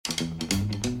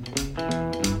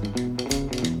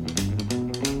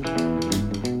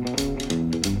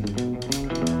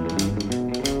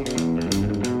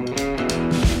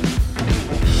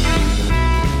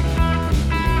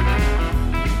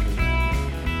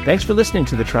Thanks for listening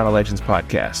to the Toronto Legends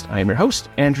podcast. I am your host,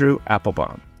 Andrew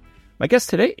Applebaum. My guest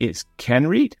today is Ken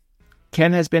Reid.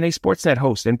 Ken has been a Sportsnet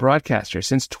host and broadcaster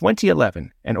since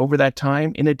 2011, and over that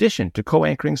time, in addition to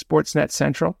co-anchoring Sportsnet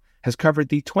Central, has covered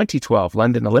the 2012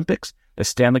 London Olympics, the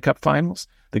Stanley Cup Finals,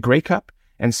 the Grey Cup,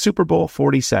 and Super Bowl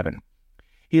 47.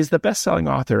 He is the best-selling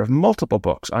author of multiple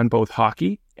books on both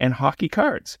hockey and hockey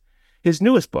cards. His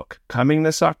newest book, coming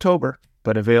this October,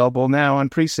 but available now on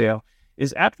pre-sale,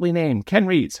 is aptly named Ken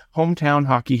Reid's Hometown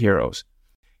Hockey Heroes.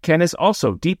 Ken is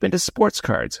also deep into sports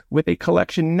cards, with a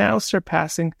collection now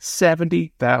surpassing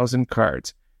 70,000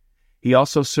 cards. He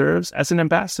also serves as an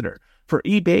ambassador for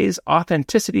eBay's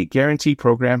Authenticity Guarantee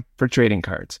program for trading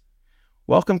cards.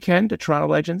 Welcome, Ken, to Toronto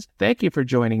Legends. Thank you for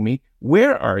joining me.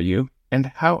 Where are you, and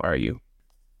how are you?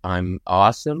 I'm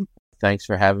awesome. Thanks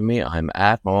for having me. I'm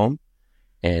at home,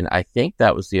 and I think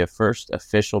that was the first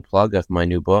official plug of my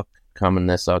new book coming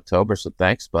this October. So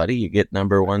thanks, buddy. You get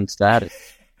 #1 status.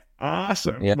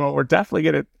 Awesome. Yeah. Well, we're definitely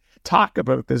going to talk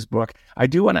about this book. I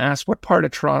do want to ask what part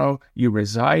of Toronto you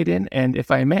reside in, and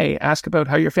if I may, ask about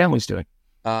how your family's doing.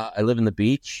 I live in the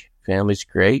beach. Family's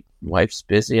great. Wife's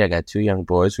busy. I got 2 young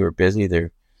boys who are busy.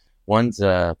 One's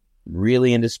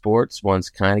really into sports. One's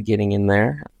kind of getting in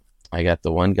there. I got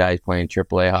the one guy playing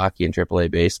AAA hockey and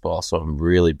AAA baseball, so I'm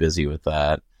really busy with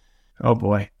that. Oh,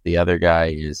 boy. The other guy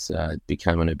is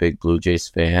becoming a big Blue Jays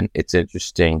fan. It's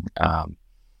interesting.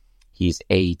 He's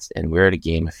 8, and we were at a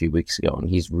game a few weeks ago, and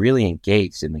he's really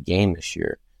engaged in the game this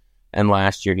year. And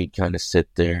last year, he'd kind of sit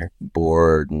there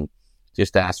bored and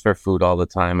just ask for food all the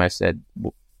time. I said,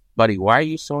 buddy, why are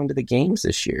you so into the games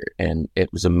this year? And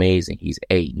it was amazing. He's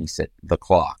 8, and he said, the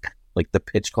clock. Like, the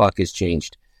pitch clock has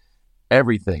changed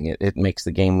everything. It makes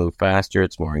the game move faster.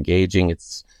 It's more engaging.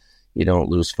 You don't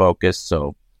lose focus.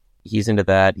 So he's into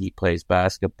that. He plays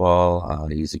basketball.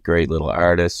 He's a great little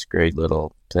artist,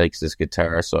 takes his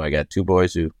guitar. So I got 2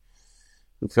 boys who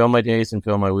fill my days and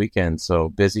fill my weekends. So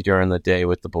busy during the day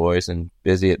with the boys and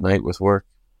busy at night with work.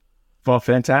 Well,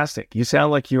 fantastic. You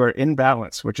sound like you are in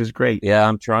balance, which is great. Yeah,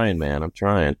 I'm trying, man. I'm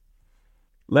trying.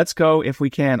 Let's go, if we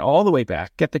can, all the way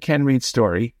back. Get the Ken Reid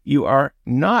story. You are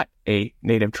not a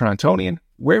native Torontonian.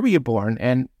 Where were you born?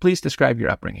 And please describe your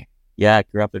upbringing. Yeah, I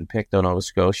grew up in Pictou, Nova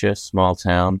Scotia, small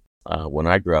town. When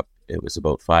I grew up, it was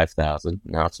about 5,000.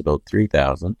 Now it's about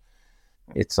 3,000.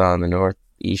 It's on the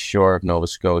northeast shore of Nova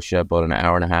Scotia, about an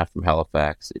hour and a half from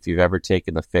Halifax. If you've ever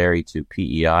taken the ferry to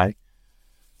PEI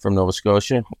from Nova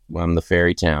Scotia, I'm the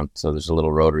ferry town. So there's a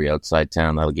little rotary outside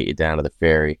town that'll get you down to the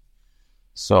ferry.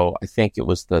 So I think it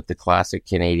was the classic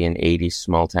Canadian 80s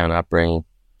small town upbringing.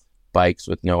 Bikes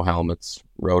with no helmets,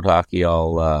 road hockey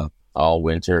all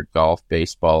winter, golf,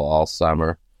 baseball all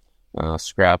summer,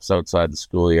 scraps outside the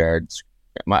schoolyards.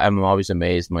 I'm always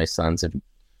amazed.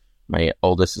 My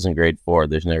oldest is in grade 4.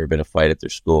 There's never been a fight at their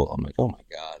school. I'm like, oh my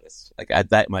God. It's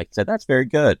like Mike said, that's very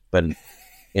good. But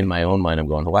in my own mind, I'm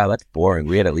going, wow, that's boring.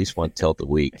 We had at least one tilt a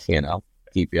week,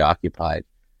 keep you occupied.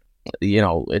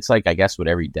 It's like, I guess what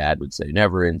every dad would say,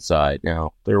 never inside.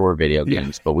 Now, there were video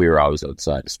games, but we were always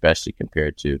outside, especially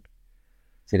compared to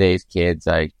today's kids.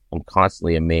 I'm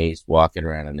constantly amazed walking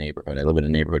around a neighborhood. I live in a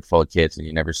neighborhood full of kids and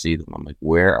you never see them. I'm like,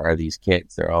 where are these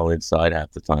kids? They're all inside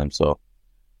half the time. So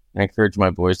I encourage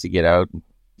my boys to get out,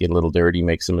 get a little dirty,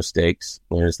 make some mistakes,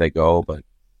 learn as they go. But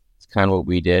it's kind of what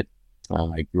we did.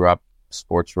 I grew up,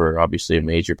 sports were obviously a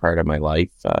major part of my life.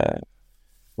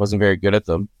 Wasn't very good at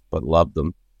them, but loved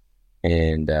them.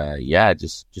 And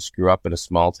just grew up in a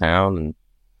small town, and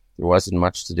there wasn't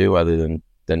much to do other than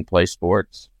play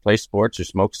sports or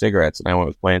smoke cigarettes. And I went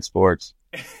with playing sports.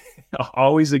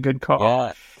 Always a good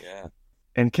call. Yeah.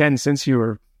 And Ken, since you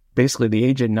were basically the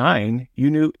age of 9, you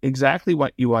knew exactly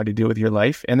what you wanted to do with your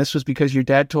life. And this was because your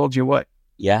dad told you what?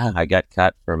 Yeah, I got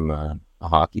cut from a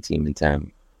hockey team in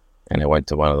town, and I went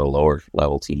to one of the lower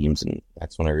level teams. And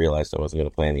that's when I realized I wasn't going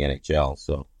to play in the NHL.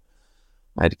 So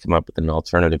I had to come up with an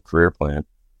alternative career plan.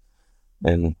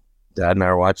 And Dad and I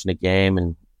were watching a game,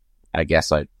 and I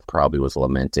guess I probably was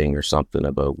lamenting or something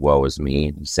about woe is me.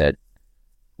 And he said,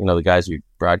 the guys who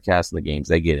broadcasting the games,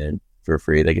 they get in for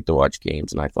free. They get to watch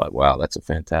games. And I thought, wow, that's a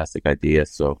fantastic idea.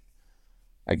 So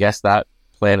I guess that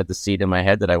planted the seed in my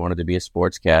head that I wanted to be a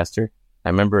sportscaster. I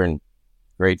remember in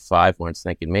grade 5 once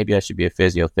thinking maybe I should be a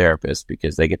physiotherapist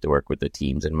because they get to work with the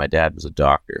teams. And my dad was a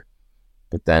doctor.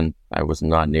 But then I was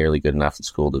not nearly good enough in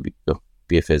school to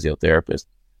be a physiotherapist.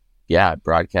 Yeah,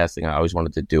 broadcasting, I always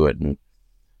wanted to do it. And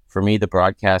for me, the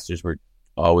broadcasters were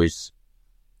always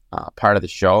part of the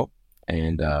show.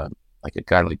 And like a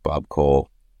guy like Bob Cole,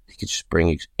 he could just bring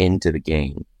you into the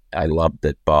game. I love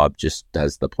that Bob just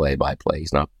does the play-by-play.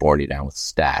 He's not boring you down with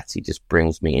stats. He just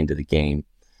brings me into the game.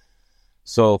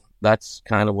 So that's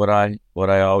kind of what I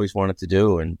always wanted to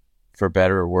do. And for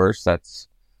better or worse, that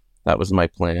was my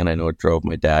plan. I know it drove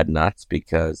my dad nuts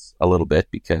because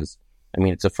I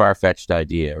mean, it's a far-fetched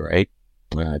idea, right?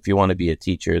 If you want to be a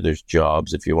teacher, there's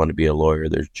jobs. If you want to be a lawyer,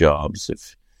 there's jobs.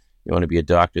 If you want to be a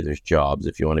doctor, there's jobs.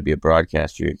 If you want to be a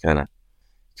broadcaster, you're kind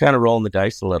of rolling the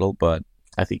dice a little. But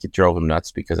I think it drove him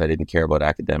nuts because I didn't care about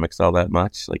academics all that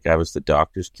much. Like, I was the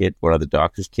doctor's kid, one of the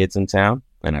doctor's kids in town,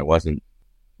 and I wasn't,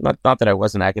 not that I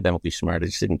wasn't academically smart, I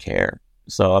just didn't care.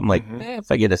 So I'm like, if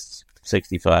I get a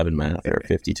 65 in math or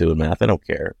 52 in math, I don't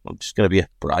care. I'm just going to be a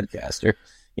broadcaster.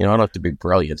 I don't have to be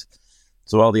brilliant.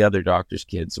 So all the other doctor's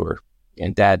kids were,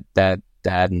 and dad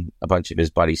and a bunch of his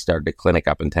buddies started a clinic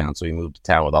up in town. So he moved to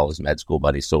town with all his med school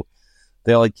buddies. So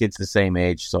they all had kids the same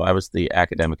age. So I was the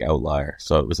academic outlier.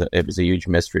 So it was a huge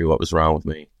mystery what was wrong with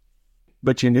me.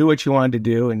 But you knew what you wanted to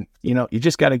do, and you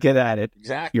just got to get at it.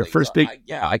 Exactly. Your first big...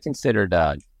 I considered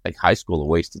like high school a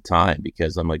waste of time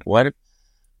because I'm like,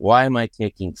 why am I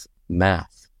taking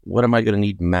math? What am I going to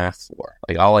need math for?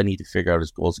 Like, all I need to figure out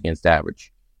is goals against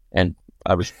average. And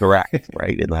I was correct,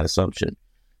 right, in that assumption.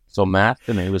 So math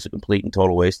to me was a complete and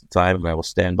total waste of time, and I will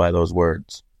stand by those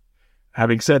words.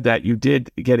 Having said that, you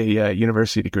did get a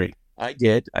university degree. I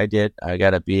did. I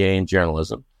got a BA in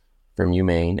journalism from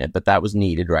UMaine, but that was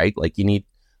needed, right? Like,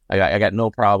 I got no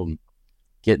problem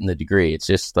getting the degree. It's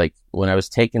just like when I was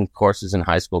taking courses in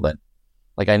high school that,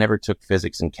 like, I never took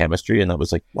physics and chemistry, and I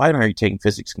was like, why are you taking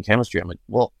physics and chemistry? I'm like,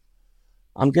 well,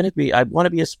 I want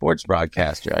to be a sports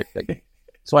broadcaster.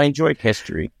 So I enjoyed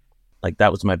history. Like,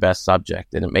 that was my best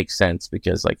subject, and it makes sense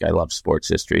because, like, I love sports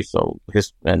history.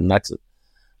 And that's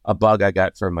a bug I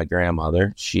got from my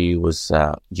grandmother. She was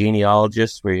a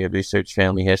genealogist where you research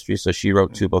family history, so she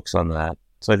wrote 2 books on that.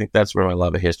 So I think that's where my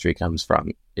love of history comes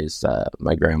from, is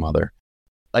my grandmother.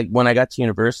 Like, when I got to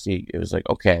university, it was like,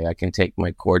 okay, I can take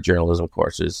my core journalism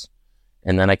courses,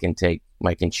 and then I can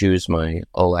choose my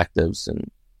electives,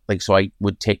 and like, so I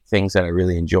would take things that I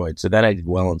really enjoyed. So then I did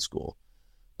well in school.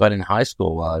 But in high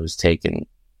school, while I was taking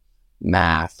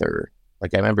math, or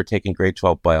like, I remember taking grade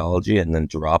 12 biology and then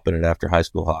dropping it after high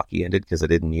school hockey ended because I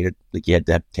didn't need it. Like, you had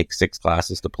to take 6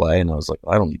 classes to play, and I was like,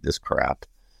 I don't need this crap.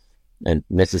 And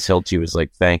Mrs. Hilty was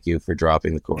like, thank you for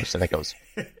dropping the course. I think I was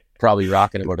probably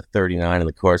rocking about a 39 in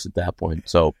the course at that point.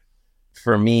 So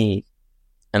for me,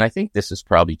 and I think this is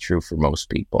probably true for most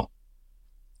people,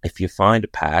 if you find a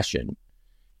passion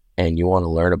and you want to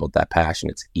learn about that passion,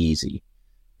 it's easy.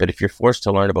 But if you're forced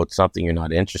to learn about something you're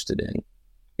not interested in,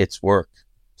 it's work.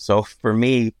 So for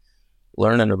me,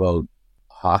 learning about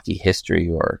hockey history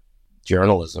or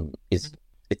journalism it's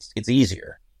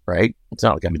easier, right? It's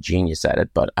not like I'm a genius at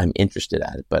it, but I'm interested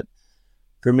at it. But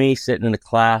for me, sitting in a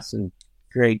class in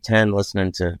grade 10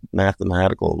 listening to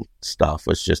mathematical stuff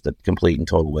was just a complete and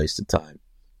total waste of time.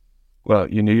 Well,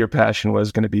 you knew your passion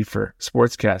was going to be for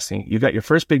sportscasting. You got your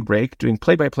first big break doing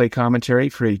play-by-play commentary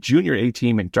for a junior A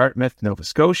team in Dartmouth, Nova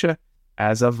Scotia,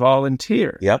 as a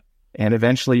volunteer. Yep. And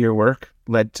eventually your work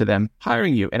led to them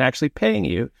hiring you and actually paying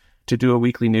you to do a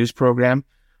weekly news program,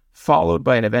 followed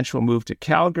by an eventual move to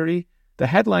Calgary. The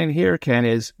headline here, Ken,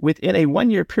 is within a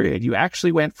 1-year period, you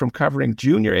actually went from covering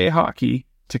junior A hockey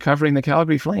to covering the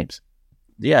Calgary Flames.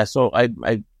 Yeah, so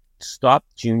I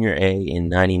stopped junior A in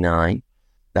 99.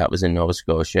 That was in Nova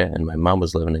Scotia, and my mom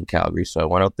was living in Calgary, so I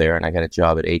went out there and I got a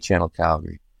job at 8 Channel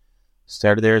Calgary.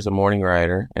 Started there as a morning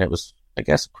writer, and it was, I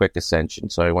guess, a quick ascension.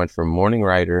 So I went from morning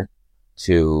writer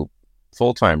to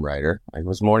full-time writer. I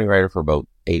was morning writer for about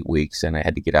 8 weeks, and I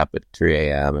had to get up at 3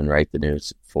 a.m. and write the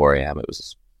news at 4 a.m.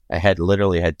 I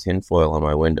literally had tinfoil on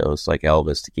my windows like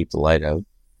Elvis to keep the light out.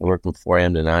 I worked from 4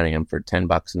 a.m. to 9 a.m. for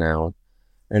 $10 an hour.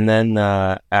 And then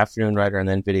afternoon writer and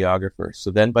then videographer.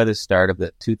 So then by the start of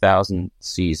the 2000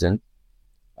 season,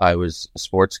 I was a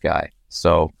sports guy.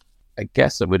 So I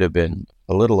guess it would have been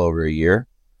a little over a year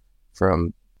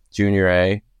from junior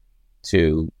A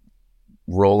to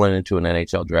rolling into an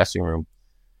NHL dressing room.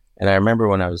 And I remember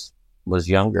when I was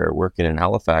younger working in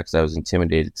Halifax, I was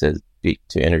intimidated to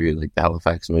interview like the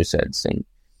Halifax Mooseheads. And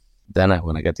then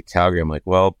when I got to Calgary, I'm like,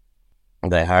 well,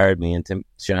 they hired me and Tim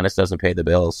Shanis doesn't pay the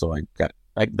bills. So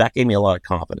that gave me a lot of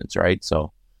confidence, right?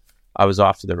 So I was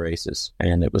off to the races,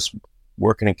 and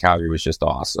working in Calgary was just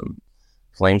awesome.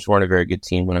 Flames weren't a very good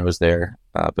team when I was there,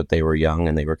 but they were young,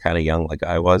 and they were kind of young like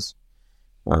I was,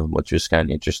 which was kind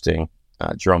of interesting.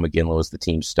 Jerome McGinley was the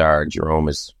team star. Jerome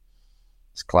is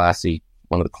classy,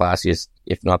 one of the classiest,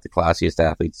 if not the classiest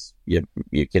athletes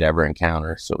you could ever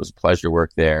encounter. So it was a pleasure to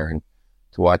work there, and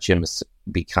to watch him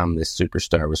become this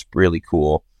superstar was really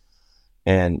cool.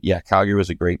 And yeah, Calgary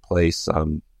was a great place.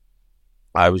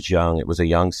 I was young. It was a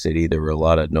young city. There were a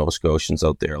lot of Nova Scotians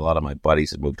out there. A lot of my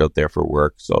buddies had moved out there for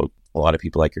work. So a lot of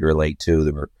people I could relate to.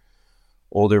 There were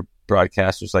older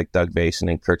broadcasters like Doug Vason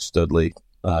and Kurt Studley,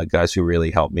 guys who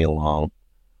really helped me along.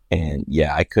 And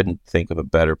yeah, I couldn't think of a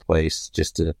better place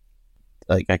just to,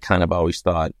 like, I kind of always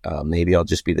thought maybe I'll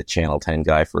just be the Channel 10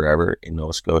 guy forever in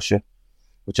Nova Scotia,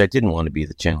 which I didn't want to be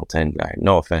the Channel 10 guy.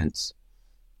 No offense.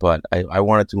 But I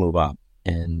wanted to move up.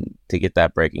 And to get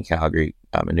that break in Calgary,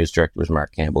 my news director was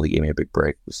Mark Campbell. He gave me a big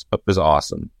break. It was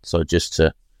awesome. So just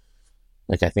to,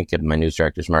 like, I think of my news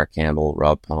directors, Mark Campbell,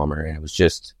 Rob Palmer, and it was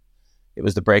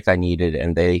the break I needed,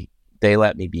 and they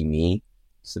let me be me.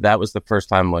 So that was the first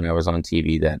time when I was on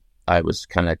TV that I was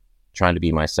kind of trying to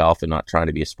be myself and not trying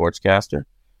to be a sportscaster.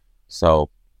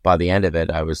 So by the end of it,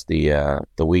 I was the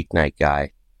weeknight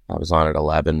guy. I was on at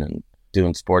 11 and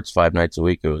doing sports 5 nights a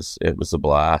week. It was a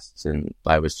blast, and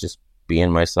I was just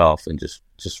being myself and just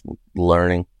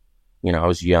learning. You know, I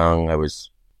was young. I was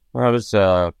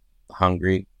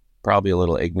hungry, probably a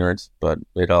little ignorant, but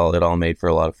it all made for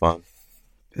a lot of fun.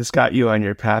 This got you on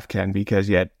your path, Ken, because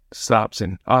you had stops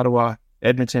in Ottawa,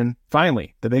 Edmonton,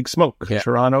 finally the big smoke,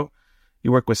 Toronto.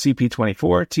 You worked with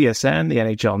CP24, TSN, the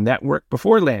NHL Network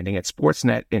before landing at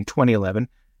Sportsnet in 2011.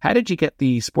 How did you get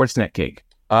the Sportsnet gig?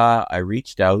 I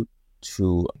reached out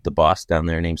to the boss down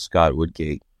there named Scott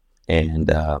Woodgate,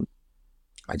 and I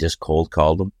just cold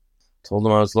called him, told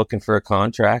him I was looking for a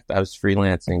contract. I was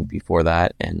freelancing before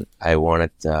that, and I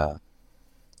wanted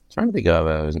trying to think of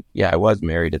I was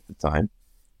married at the time,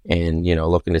 and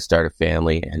looking to start a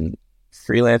family, and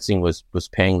freelancing was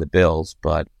paying the bills,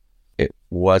 but it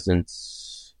wasn't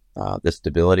the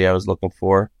stability I was looking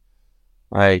for.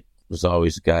 I was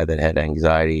always a guy that had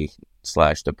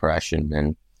anxiety/depression,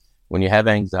 and when you have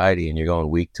anxiety and you're going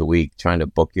week to week trying to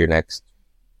book your next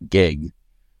gig,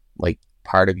 like,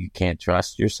 part of you can't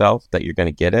trust yourself that you're going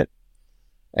to get it.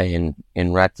 And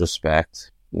in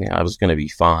retrospect, I was going to be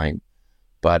fine,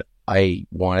 but I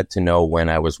wanted to know when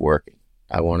I was working.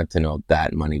 I wanted to know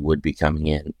that money would be coming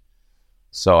in.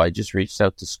 So I just reached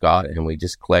out to Scott, and we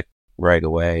just clicked right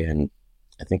away. And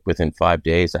I think within 5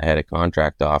 days I had a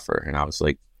contract offer, and I was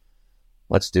like,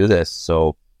 let's do this.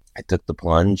 So I took the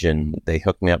plunge, and they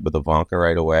hooked me up with Ivanka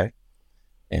right away.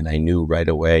 And I knew right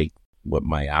away what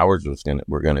my hours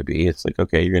were going to be. It's like,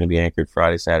 okay, you're going to be anchored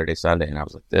Friday, Saturday, Sunday. And I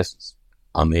was like, this is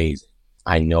amazing.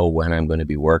 I know when I'm going to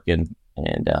be working.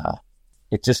 And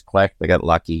it just clicked. I got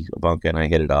lucky. Ivanka and I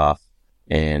hit it off.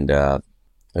 And there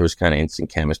was kind of instant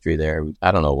chemistry there.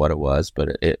 I don't know what it was,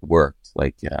 but it worked.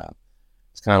 Like,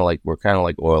 it's kind of like, we're kind of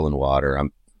like oil and water.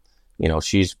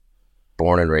 She's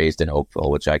born and raised in Oakville,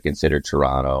 which I consider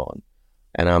Toronto.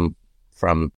 And I'm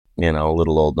from,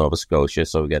 little old Nova Scotia.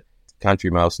 So we got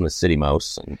country mouse and the city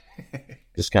mouse, and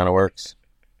just kind of works.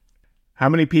 How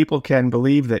many people can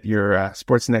believe that your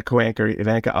Sportsnet co-anchor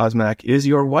Ivanka Osmak is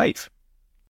your wife?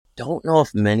 Don't know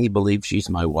if many believe she's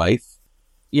my wife.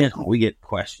 We get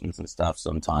questions and stuff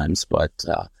sometimes, but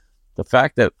the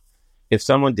fact that if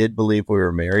someone did believe we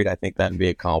were married, I think that would be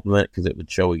a compliment, because it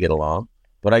would show we get along.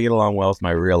 But I get along well with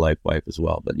my real life wife as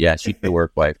well. But yeah, she's the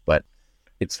work wife. But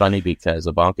it's funny because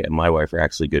Ivanka and my wife are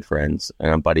actually good friends,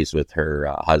 and I'm buddies with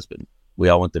her husband. We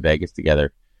all went to Vegas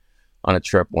together on a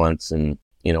trip once, and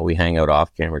we hang out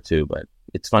off camera too. But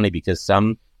it's funny because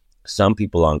some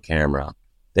people on camera,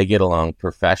 they get along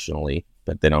professionally,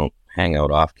 but they don't hang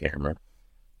out off camera.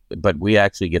 But we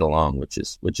actually get along, which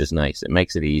is nice. It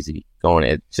makes it easy going.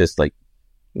 It's just like,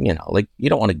 you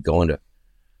don't want to go into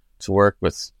work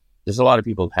with. There's a lot of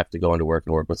people who have to go into work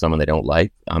and work with someone they don't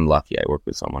like. I'm lucky. I work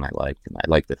with someone I like, and I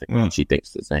like to think she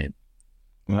thinks the same.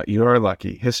 Well, you're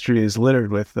lucky. History is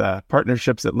littered with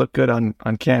partnerships that look good on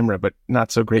camera, but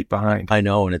not so great behind. I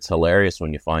know, and it's hilarious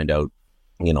when you find out,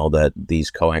 that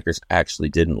these co-anchors actually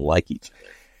didn't like each other.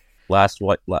 Last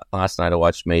night I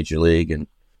watched Major League, and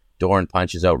Doran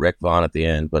punches out Rick Vaughn at the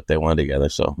end, but they won together,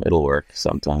 so it'll work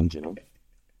sometimes,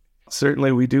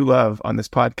 Certainly, we do love on this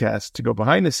podcast to go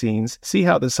behind the scenes, see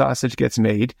how the sausage gets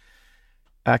made.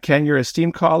 Ken, your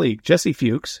esteemed colleague, Jesse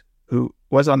Fuchs, who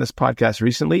was on this podcast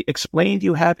recently, explained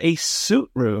you have a suit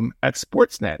room at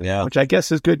Sportsnet, which I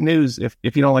guess is good news if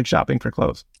you don't like shopping for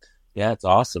clothes. Yeah, it's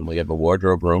awesome. We have a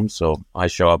wardrobe room, so I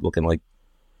show up looking like,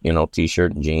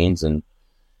 T-shirt and jeans, and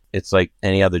it's like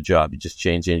any other job. You just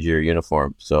change into your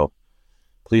uniform. So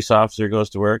police officer goes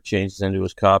to work, changes into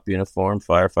his cop uniform,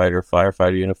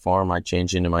 firefighter uniform. I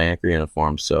change into my anchor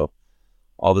uniform. So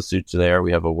all the suits are there.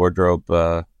 We have a wardrobe.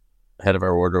 Head of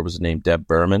our wardrobe is named Deb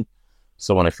Berman.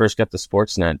 So when I first got to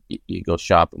Sportsnet, you go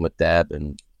shopping with Deb,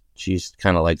 and she's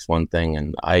kind of likes one thing,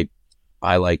 and I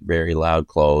like very loud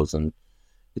clothes. And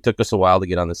it took us a while to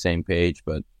get on the same page,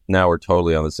 but now we're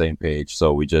totally on the same page.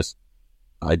 So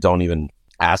I don't even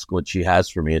ask what she has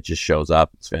for me. It just shows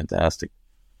up. It's fantastic.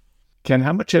 Ken,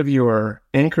 how much of your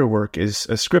anchor work is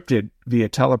scripted via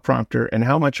teleprompter, and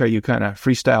how much are you kind of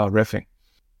freestyle riffing?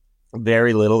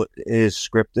 Very little is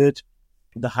scripted.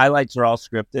 The highlights are all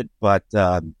scripted, but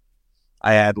I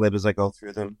ad lib as I go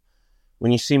through them.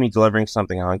 When you see me delivering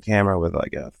something on camera with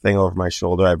like a thing over my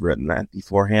shoulder, I've written that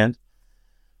beforehand.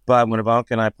 But when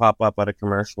Ivanka and I pop up at a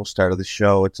commercial start of the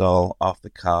show, it's all off the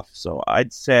cuff. So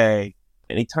I'd say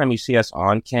anytime you see us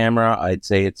on camera, I'd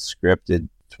say it's scripted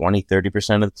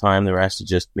 20-30% of the time. The rest is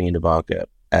just me and Ivanka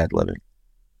ad-libbing.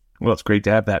 Well, it's great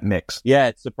to have that mix. Yeah,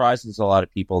 it surprises a lot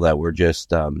of people that we're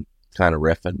just kind of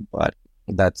riffing, but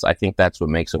I think that's what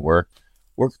makes it work.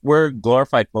 We're a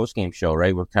glorified post-game show,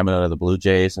 right? We're coming out of the Blue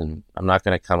Jays, and I'm not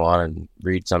going to come on and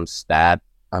read some stat.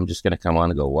 I'm just going to come on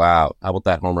and go, wow, how about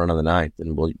that home run of the ninth?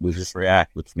 And we'll just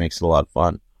react, which makes it a lot of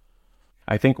fun.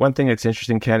 I think one thing that's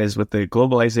interesting, Ken, is with the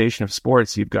globalization of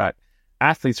sports, you've got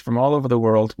athletes from all over the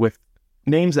world with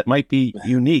names that might be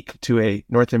unique to a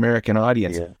North American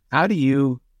audience. Yeah. How do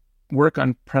you work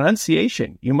on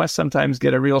pronunciation? You must sometimes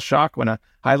get a real shock when a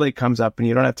highlight comes up and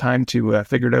you don't have time to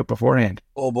figure it out beforehand.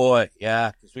 Oh boy,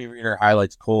 yeah, because we read our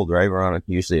highlights cold, right? We're on it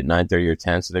usually at 9:30 or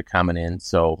 10, so they're coming in.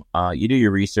 So you do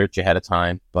your research ahead of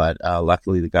time, but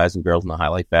luckily the guys and girls in the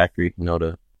Highlight Factory know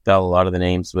to spell a lot of the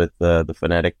names with the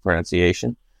phonetic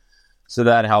pronunciation, so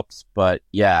that helps. But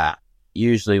yeah,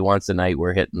 usually once a night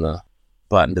we're hitting the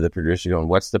button to the producer going,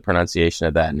 what's the pronunciation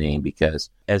of that name? Because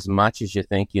as much as you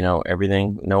think you know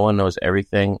everything, no one knows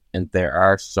everything, and there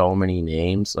are so many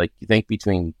names. Like, you think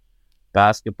between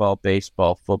basketball,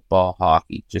 baseball, football,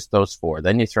 hockey, just those four,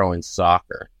 then you throw in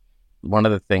soccer. One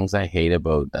of the things I hate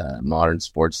about modern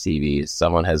sports TV is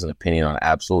someone has an opinion on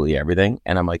absolutely everything,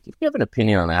 and I'm like, if you have an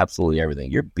opinion on absolutely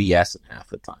everything, you're BSing half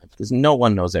the time, because no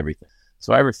one knows everything.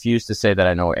 So I refuse to say that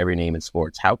I know every name in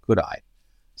sports. How could I?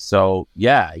 So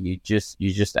yeah, you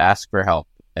just ask for help,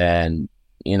 and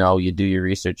you do your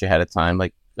research ahead of time.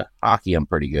 Like hockey, I'm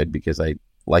pretty good because I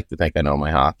like to think I know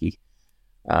my hockey.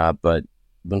 But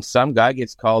when some guy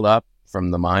gets called up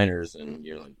from the minors, and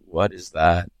you're like, "What is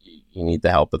that?" You need the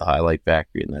help of the Highlight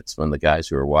Factory, and that's when the guys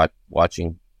who are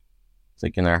watching. It's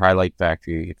like in our Highlight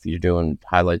Factory, if you're doing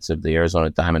highlights of the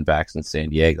Arizona Diamondbacks in San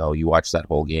Diego, you watch that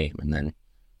whole game, and then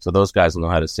so those guys will know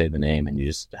how to say the name, and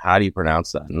how do you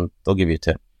pronounce that? And they'll give you a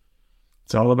tip.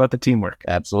 It's all about the teamwork.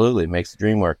 Absolutely. It makes the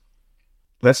dream work.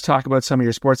 Let's talk about some of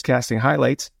your sportscasting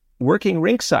highlights. Working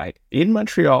rinkside in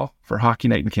Montreal for Hockey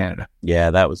Night in Canada.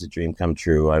 Yeah, that was a dream come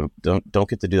true. I don't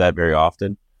get to do that very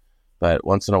often, but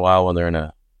once in a while when they're in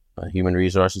a human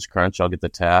resources crunch, I'll get the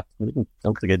tap. I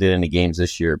don't think I did any games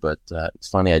this year, but it's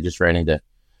funny. I just ran into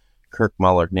Kirk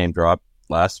Muller, name drop,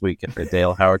 last week at the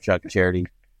Dale Howardchuk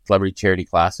Celebrity Charity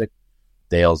Classic.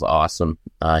 Dale's awesome.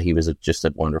 He was just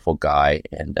a wonderful guy,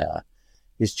 and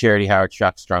his charity,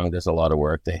 Howardchuk Strong, does a lot of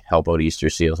work. They help out Easter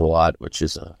Seals a lot, which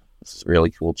is a really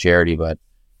cool charity. But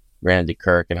ran into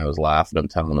Kirk, and I was laughing. I'm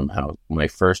telling him how my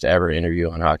first ever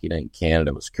interview on Hockey Night in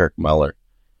Canada was Kirk Muller.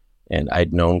 And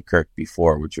I'd known Kirk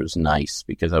before, which was nice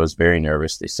because I was very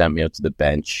nervous. They sent me out to the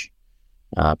bench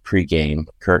pre-game.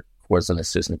 Kirk was an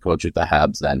assistant coach at the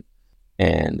Habs then.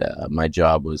 And my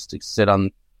job was to stand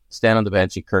on the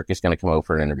bench, and Kirk is going to come out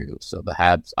for an interview. So the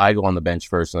Habs, I go on the bench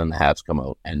first, and then the Habs come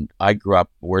out. And I grew up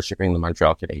worshiping the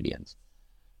Montreal Canadiens.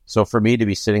 So for me to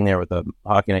be sitting there with a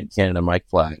Hockey Night in Canada mic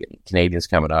flag and Canadians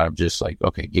coming out, I'm just like,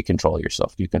 okay, you control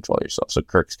yourself. So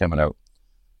Kirk's coming out.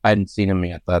 I hadn't seen him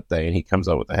yet that day, and he comes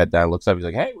out with the head down, looks up, he's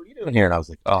like, hey, what are you doing here? And I was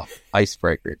like, oh,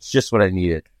 icebreaker. It's just what I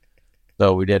needed.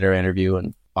 So we did our interview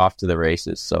and off to the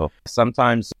races. So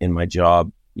sometimes in my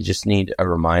job, you just need a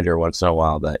reminder once in a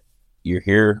while that you're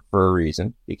here for a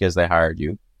reason because they hired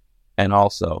you. And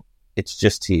also, it's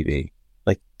just TV.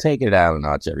 Like, take it down a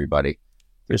notch, everybody.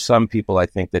 There's some people, I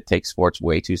think, that take sports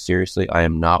way too seriously. I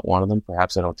am not one of them.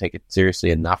 Perhaps I don't take it seriously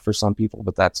enough for some people,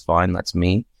 but that's fine. That's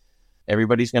me.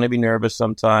 Everybody's going to be nervous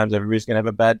sometimes. Everybody's going to have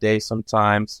a bad day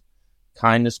sometimes.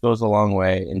 Kindness goes a long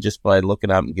way. And just by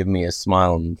looking up and giving me a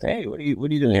smile and, hey, what are you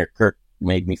doing here? Kirk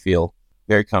made me feel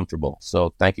very comfortable.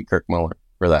 So thank you, Kirk Muller,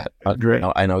 for that. Great.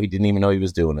 I know he didn't even know he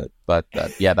was doing it. But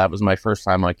yeah, that was my first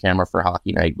time on camera for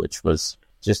Hockey Night, which was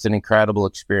just an incredible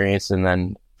experience. And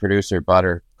then producer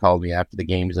Butter called me after the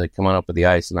game. He's like, come on up with the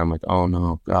ice. And I'm like, oh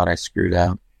no, God, I screwed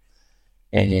up.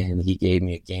 And he gave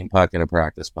me a game puck and a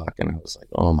practice puck. And I was like,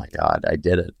 oh my God, I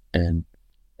did it. And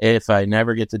if I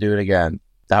never get to do it again,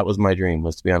 that was my dream,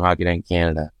 was to be on Hockey Night in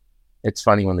Canada. It's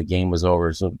funny, when the game was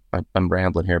over, so I'm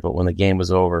rambling here, but when the game was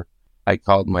over, I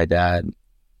called my dad,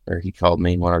 or he called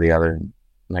me, one or the other,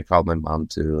 and I called my mom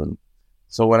too. And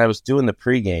so when I was doing the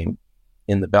pregame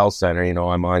in the Bell Center,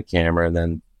 I'm on camera, and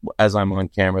then as I'm on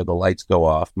camera, the lights go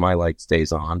off. My light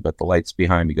stays on, but the lights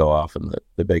behind me go off, and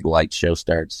the big light show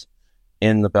starts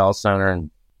in the Bell Center.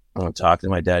 And I'm talking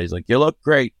to my dad. He's like, you look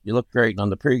great. And on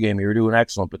the pregame, you were doing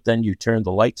excellent, but then you turned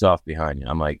the lights off behind you.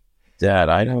 I'm like, Dad,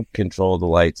 I don't control the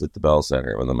lights at the Bell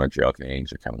Center when the Montreal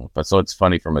Canadiens are coming up. But so it's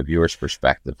funny from a viewer's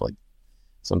perspective. Like,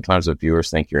 sometimes the viewers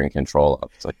think you're in control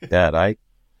of. It's like, Dad, I'm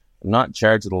not in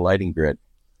charge of the lighting grid.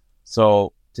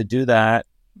 So to do that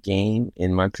game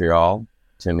in Montreal,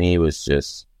 to me, was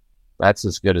just, that's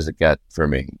as good as it got for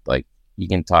me. Like, you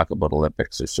can talk about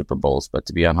Olympics or Super Bowls, but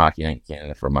to be on Hockey Night in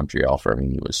Canada for Montreal, for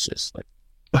me, was just like,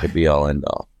 the be all end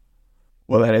all.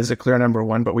 Well, that is a clear number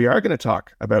one, but we are going to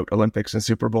talk about Olympics and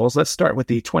Super Bowls. Let's start with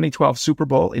the 2012 Super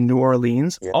Bowl in New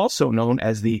Orleans, also known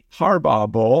as the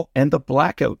Harbaugh Bowl and the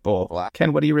Blackout Bowl.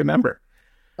 Ken, what do you remember?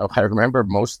 Oh, I remember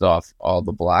most off all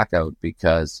the blackout,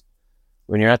 because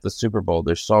when you're at the Super Bowl,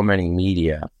 there's so many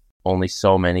media. Only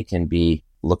so many can be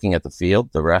looking at the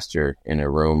field. The rest are in a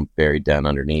room buried down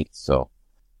underneath. So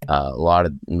a lot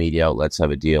of media outlets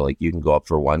have a deal. Like, you can go up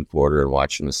for one quarter and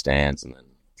watch from the stands and then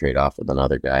trade off with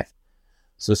another guy.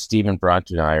 So Stephen Brunt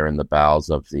and I are in the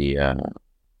bowels of the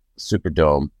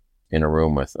Superdome in a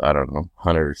room with, I don't know,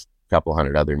 couple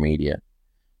hundred other media.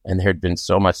 And there had been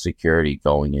so much security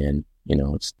going in.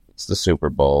 It's the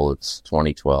Super Bowl. It's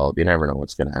 2012. You never know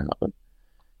what's going to happen.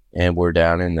 And we're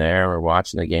down in there. We're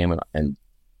watching the game. And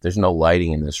there's no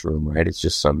lighting in this room, right? It's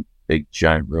just some big,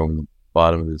 giant room in the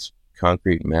bottom of this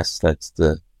concrete mess that's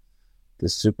the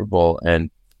Super Bowl.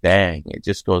 And bang, it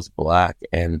just goes black.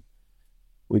 And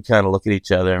we kind of look at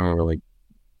each other and we're like,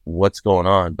 what's going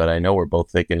on? But I know we're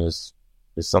both thinking is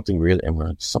something really, and we're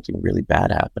like, something really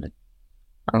bad happening.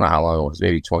 I don't know how long it was,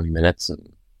 maybe 20 minutes,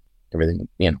 and everything,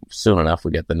 soon enough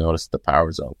we get the notice the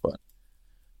power's out. But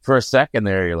for a second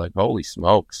there, you're like, holy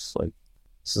smokes, like,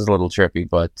 this is a little trippy.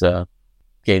 But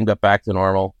game got back to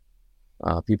normal.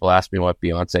 People asked me what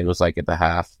Beyonce was like at the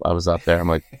half. I was up there. I'm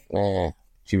like,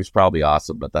 she was probably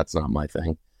awesome, but that's not my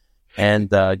thing. And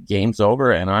game's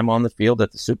over, and I'm on the field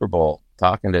at the Super Bowl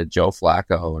talking to Joe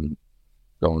Flacco and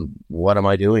going, what am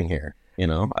I doing here?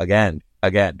 Again,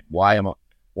 why am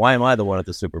I the one at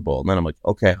the Super Bowl? And then I'm like,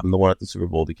 okay, I'm the one at the Super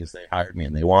Bowl because they hired me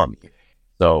and they want me.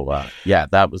 So,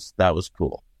 that was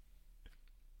cool.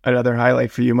 Another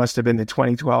highlight for you must have been the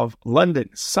 2012 London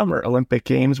Summer Olympic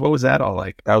Games. What was that all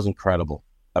like? That was incredible.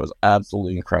 That was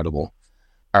absolutely incredible.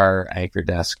 Our anchor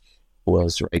desk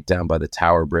was right down by the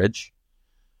Tower Bridge,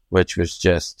 which was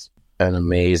just an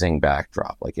amazing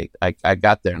backdrop. Like, I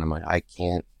got there and I'm like, I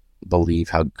can't believe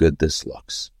how good this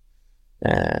looks.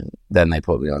 And then they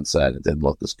put me on set. It didn't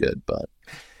look as good, but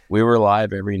we were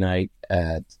live every night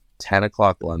at 10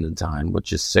 o'clock London time,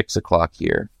 which is 6 o'clock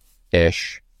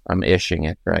here-ish. I'm ishing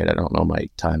it, right? I don't know my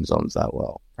time zones that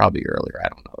well. Probably earlier. I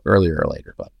don't know. Earlier or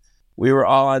later, but we were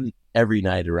on every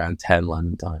night around 10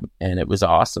 London time, and it was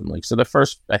awesome. Like, so the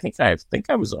first, I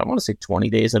want to say 20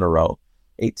 days in a row.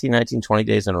 18, 19, 20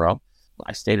 days in a row.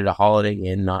 I stayed at a Holiday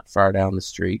Inn not far down the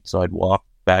street, so I'd walk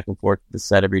back and forth to the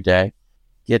set every day.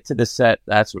 Get to the set,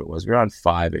 that's what it was. We were on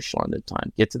 5-ish London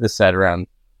time. Get to the set around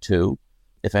 2.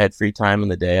 If I had free time in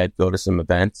the day, I'd go to some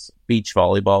events. Beach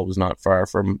volleyball was not far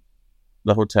from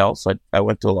the hotel, so I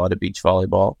went to a lot of beach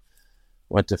volleyball.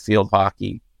 Went to field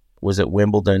hockey. Was at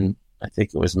Wimbledon. I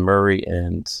think it was Murray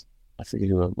and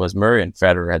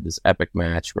Federer had this epic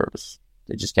match where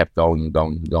they just kept going and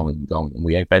going and going and going. And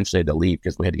we eventually had to leave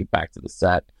because we had to get back to the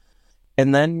set.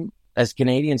 And then as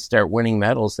Canadians start winning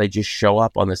medals, they just show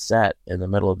up on the set in the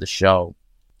middle of the show.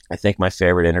 I think my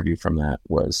favorite interview from that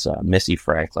was Missy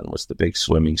Franklin was the big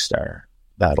swimming star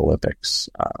that Olympics.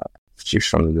 She was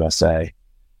from the USA,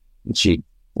 and she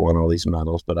won all these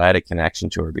medals. But I had a connection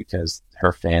to her because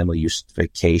her family used to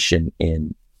vacation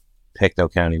in Pictou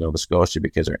County, Nova Scotia,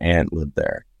 because her aunt lived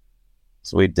there.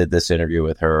 So we did this interview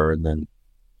with her, and then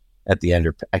at the end,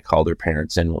 I called her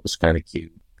parents in, what was kind of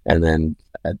cute. And then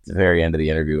at the very end of the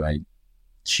interview,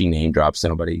 she name dropped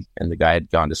somebody, and the guy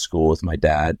had gone to school with my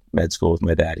dad, med school with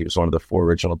my dad. He was one of the 4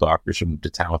 original doctors who moved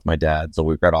to town with my dad. So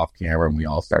we got off camera, and we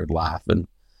all started laughing,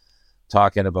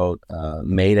 talking about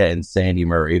Maida and Sandy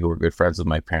Murray, who were good friends with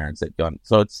my parents.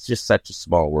 So it's just such a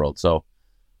small world. So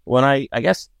when I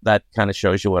guess that kind of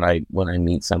shows you when I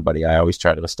meet somebody, I always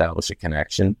try to establish a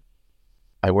connection.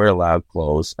 I wear loud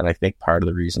clothes, and I think part of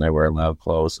the reason I wear loud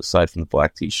clothes, aside from the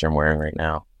black t-shirt I'm wearing right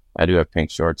now, I do have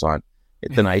pink shorts on.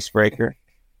 It's an icebreaker.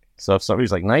 So if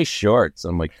somebody's like, nice shorts,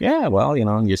 I'm like, yeah, well,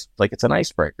 just like, it's an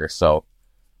icebreaker. So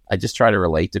I just try to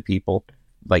relate to people.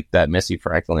 Like that Missy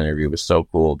Franklin interview was so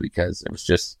cool because it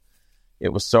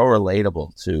was so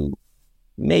relatable to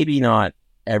maybe not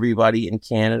everybody in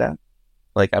Canada,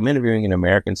 like I'm interviewing an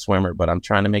American swimmer, but I'm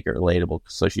trying to make it relatable.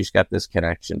 So she's got this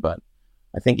connection, but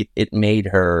I think it made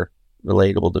her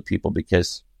relatable to people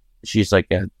because she's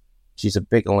she's a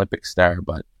big Olympic star,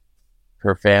 but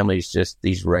her family's just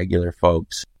these regular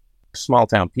folks, small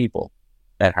town people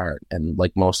at heart, and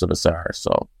like most of us are.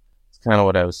 So it's kind of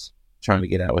what I was trying to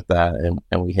get at with that,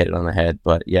 and we hit it on the head.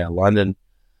 But yeah, London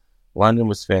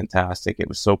was fantastic. It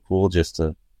was so cool just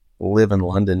to live in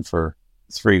London for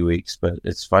 3 weeks. But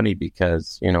it's funny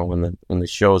because, you know, when the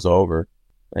show's over,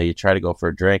 you try to go for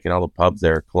a drink and all the pubs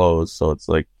there are closed. So it's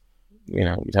like, you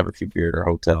know, you'd have a few beer at our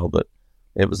hotel, but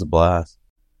it was a blast.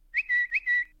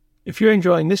 If you're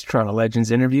enjoying this Toronto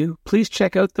Legends interview, please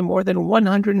check out the more than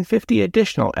 150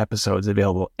 additional episodes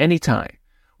available anytime.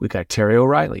 We got Terry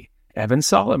O'Reilly, Evan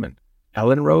Solomon,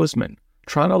 Ellen Roseman,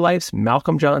 Toronto Life's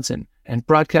Malcolm Johnson, and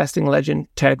broadcasting legend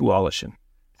Ted Wallachin.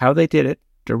 How they did it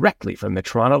directly from the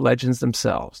Toronto Legends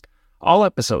themselves. All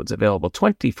episodes available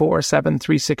 24/7,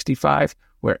 365,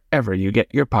 wherever you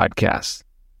get your podcasts.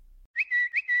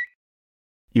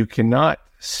 You cannot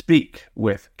speak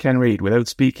with Ken Reid without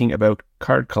speaking about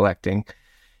card collecting.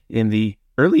 In the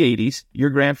early 80s,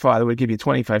 your grandfather would give you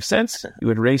 25 cents. You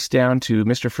would race down to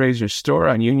Mr. Fraser's store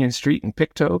on Union Street in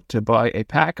Pictou to buy a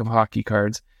pack of hockey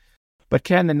cards. But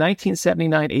Ken, the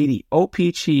 1979-80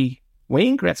 OPC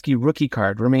Wayne Gretzky rookie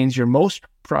card remains your most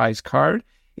prized card.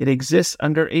 It exists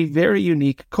under a very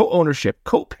unique co-ownership,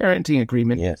 co-parenting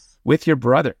agreement with your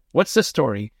brother. What's the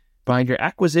story behind your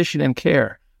acquisition and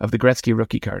care of the Gretzky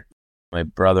rookie card? My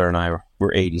brother and I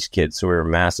were 80s kids, so we were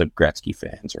massive Gretzky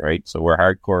fans, right? So we're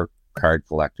hardcore card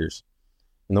collectors.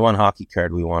 And the one hockey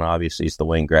card we want, obviously, is the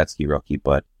Wayne Gretzky rookie,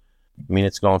 but, I mean,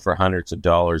 it's going for hundreds of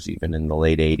dollars even in the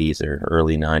late 80s or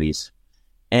early 90s.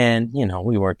 And, you know,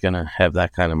 we weren't going to have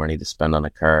that kind of money to spend on a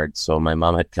card. So my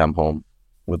mom had come home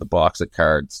with a box of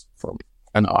cards from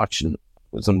an auction. It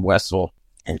was in Westville,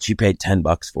 and she paid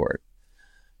 $10 for it.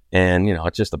 And, you know,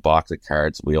 it's just a box of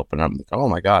cards. We open up and like, oh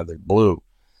my God, they're blue.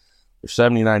 They're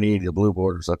 79-80, the blue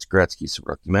borders. That's Gretzky's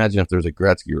rookie. Imagine if there's a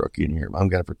Gretzky rookie in here. Mom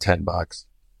got it for $10.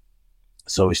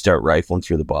 So we start rifling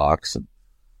through the box, and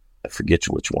I forget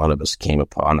which one of us came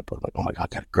upon it, but like, oh my God,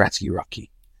 I got a Gretzky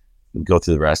rookie. We go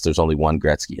through the rest. There's only one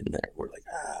Gretzky in there. We're like,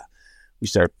 We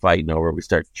start fighting over it. We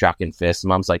start chucking fists.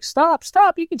 Mom's like, stop.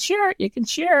 You can share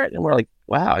it. And we're like,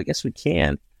 wow, I guess we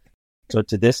can. So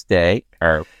to this day,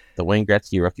 the Wayne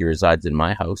Gretzky rookie resides in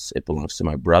my house. It belongs to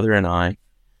my brother and I.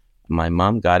 My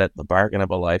mom got it, the bargain of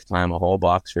a lifetime, a whole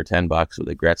box for $10 with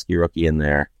a Gretzky rookie in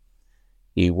there.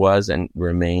 He was and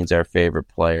remains our favorite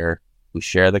player. We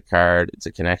share the card. It's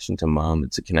a connection to Mom.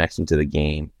 It's a connection to the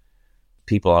game.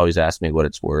 People always ask me what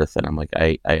it's worth, and I'm like,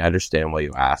 I understand why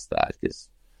you asked that, because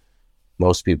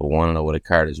most people want to know what a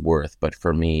card is worth. But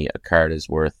for me, a card is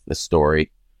worth the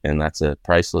story, and that's a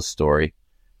priceless story.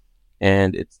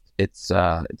 And it's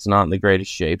not in the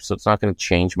greatest shape, so it's not going to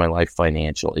change my life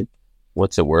financially.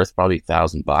 What's it worth? Probably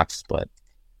 $1,000, but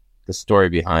the story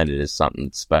behind it is something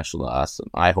special to us. And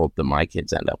I hope that my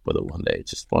kids end up with it one day.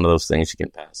 It's just one of those things you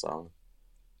can pass on.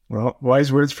 Well,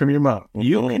 wise words from your mom. Mm-hmm.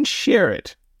 You can share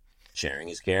it. Sharing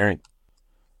is caring.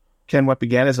 Ken, what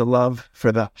began as a love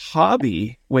for the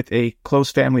hobby with a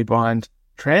close family bond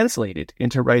translated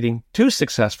into writing 2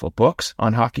 successful books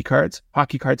on hockey cards,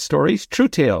 Hockey Card Stories, True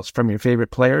Tales from Your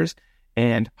Favorite Players,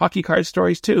 and Hockey Card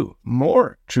Stories 2,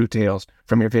 More True Tales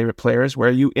from Your Favorite Players, where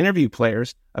you interview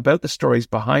players about the stories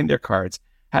behind their cards.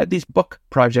 How did these book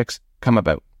projects come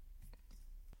about?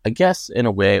 I guess, in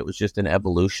a way, it was just an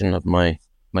evolution of my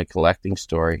collecting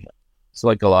story. So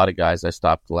like a lot of guys, I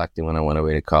stopped collecting when I went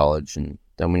away to college, and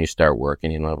then when you start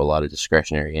working, you don't have a lot of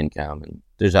discretionary income, and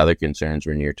there's other concerns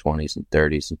when you're in your 20s and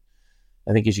 30s. And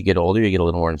I think as you get older, you get a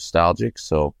little more nostalgic,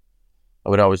 so I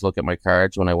would always look at my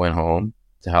cards when I went home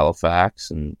to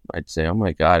Halifax, and I'd say, oh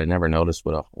my God, I never noticed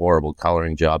what a horrible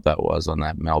coloring job that was on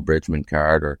that Mel Bridgman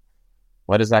card, or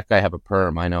why does that guy have a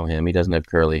perm? I know him. He doesn't have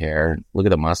curly hair. Look at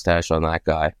the mustache on that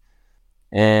guy.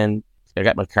 And I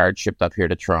got my card shipped up here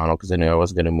to Toronto because I knew I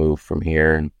wasn't going to move from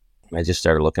here, and I just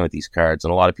started looking at these cards,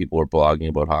 and a lot of people were blogging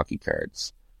about hockey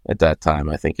cards at that time,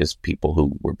 I think, as people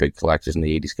who were big collectors in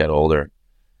the 80s got older.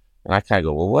 And I kind of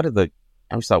go, well, what are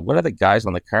the guys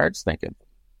on the cards thinking?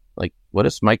 Like, what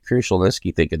does Mike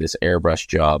Krushelnyski think of this airbrush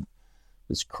job,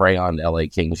 this crayon LA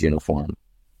Kings uniform?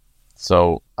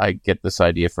 So I get this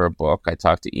idea for a book. I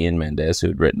talked to Ian Mendez, who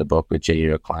had written a book with J.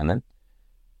 O'Clennan,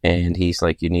 and he's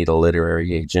like, you need a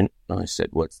literary agent. And I said,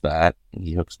 what's that? And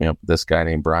he hooks me up with this guy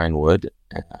named Brian Wood,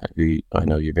 who I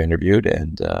know you've interviewed.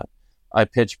 And I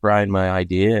pitched Brian my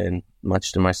idea, and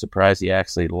much to my surprise, he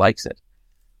actually likes it.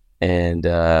 And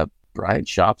Brian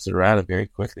shops it around and very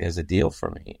quickly has a deal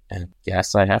for me. And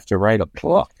guess I have to write a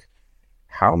book.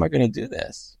 how am I going to do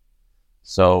this?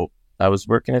 So I was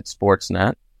working at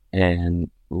Sportsnet, and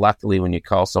luckily when you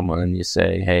call someone and you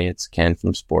say, hey, it's Ken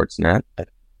from Sportsnet,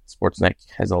 Sportsnet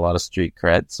has a lot of street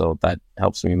cred, so that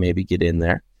helps me maybe get in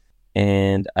there.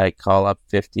 And I call up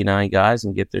 59 guys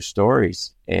and get their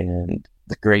stories. And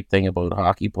the great thing about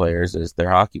hockey players is they're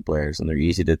hockey players and they're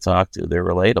easy to talk to. They're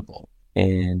relatable.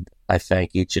 And I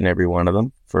thank each and every one of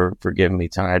them for giving me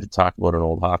time to talk about an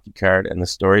old hockey card and the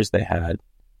stories they had.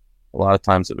 A lot of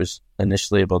times it was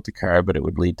initially about the card, but it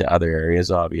would lead to other areas,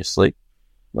 obviously.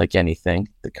 Like anything,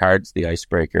 the card's the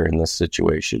icebreaker in this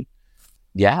situation.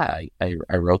 Yeah,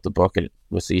 I wrote the book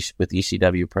with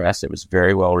ECW Press. It was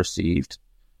very well received.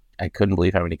 I couldn't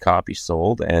believe how many copies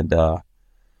sold, and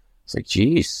it's like,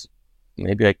 geez,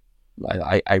 maybe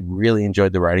I really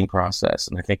enjoyed the writing process.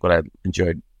 And I think what I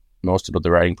enjoyed most about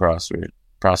the writing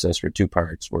process were two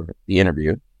parts: were the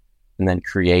interview, and then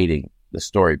creating the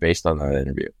story based on that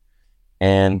interview.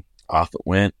 And off it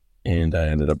went, and I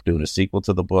ended up doing a sequel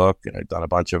to the book, and I've done a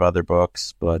bunch of other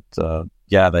books. But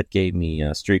yeah, that gave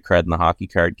me street cred in the hockey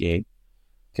card game.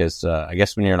 Because I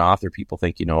guess when you're an author, people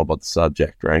think you know about the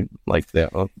subject, right? Like they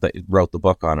wrote the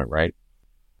book on it, right?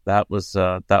 That was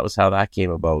how that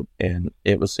came about, and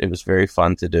it was very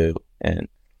fun to do, and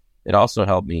it also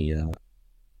helped me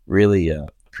really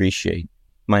appreciate.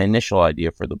 My initial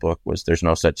idea for the book was there's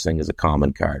no such thing as a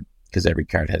common card because every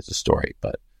card has a story,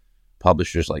 but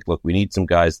publishers like, look, we need some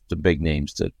guys, the big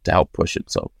names to help push it.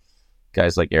 So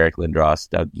guys like Eric Lindros,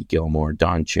 Dougie Gilmore,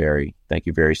 Don Cherry, thank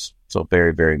you very,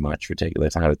 very much for taking the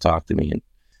time to talk to me and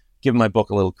giving my book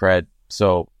a little cred.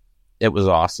 So it was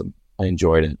awesome. I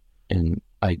enjoyed it. And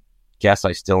I guess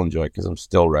I still enjoy it because I'm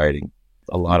still writing.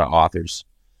 A lot of authors,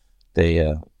 they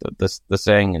the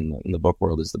saying in the book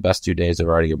world is the best 2 days of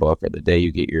writing a book are the day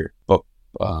you get your book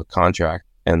contract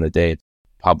and the day it's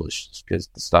published, because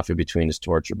the stuff in between is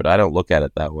torture. But I don't look at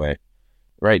it that way.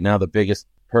 Right now, the biggest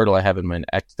hurdle I have in my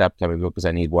next upcoming book is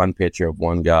I need one picture of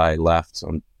one guy left. So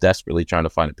I'm desperately trying to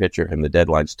find a picture of him. The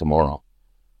deadline's tomorrow.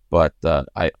 But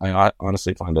I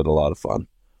honestly find it a lot of fun.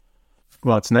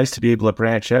 Well, it's nice to be able to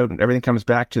branch out, and everything comes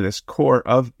back to this core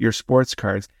of your sports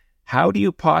cards. How do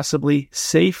you possibly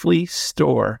safely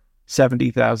store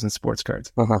 70,000 sports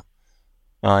cards?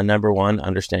 Number one,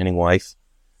 understanding wife.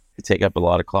 They take up a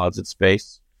lot of closet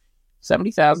space.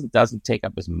 70,000 doesn't take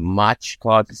up as much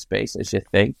closet space as you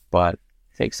think, but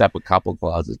takes up a couple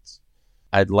closets.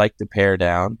 I'd like to pare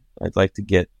down. I'd like to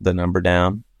get the number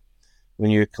down.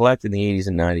 When you're collecting the 80s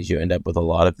and 90s, you end up with a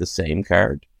lot of the same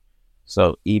card.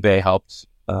 So eBay helped.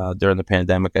 During the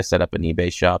pandemic, I set up an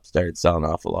eBay shop, started selling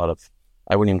off a lot of,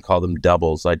 I wouldn't even call them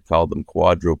doubles. I'd call them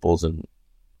quadruples and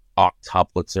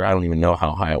octuplets, or I don't even know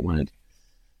how high it went.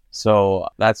 So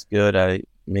that's good. I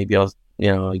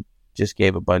just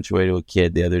gave a bunch away to a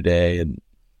kid the other day and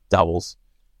doubles.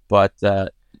 But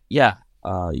you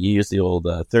use the old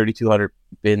 3,200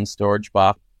 bin storage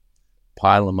box,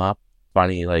 pile them up.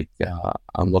 Funny,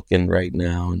 I'm looking right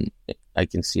now and I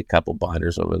can see a couple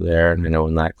binders over there. And I know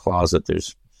in that closet,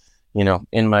 there's,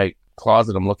 in my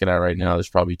closet I'm looking at right now, there's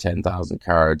probably 10,000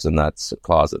 cards, and that's a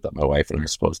closet that my wife and I are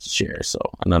supposed to share. So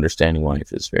an understanding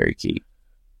wife is very key.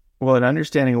 Well, an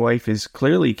understanding wife is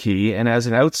clearly key. And as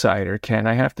an outsider, Ken,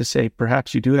 I have to say,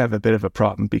 perhaps you do have a bit of a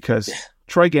problem, because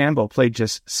Troy Gamble played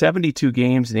just 72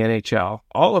 games in the NHL,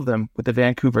 all of them with the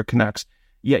Vancouver Canucks.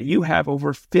 Yet you have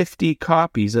over 50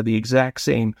 copies of the exact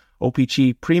same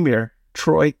OPC Premier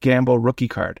Troy Gamble rookie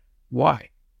card. Why?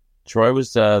 Troy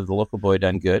was the local boy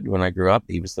done good when I grew up.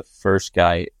 He was the first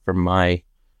guy from my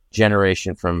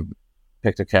generation from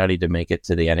Pictou County to make it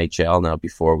to the NHL. Now,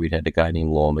 before, we'd had a guy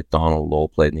named Lowell McDonald. Lowell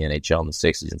played in the NHL in the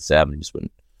 60s and 70s. When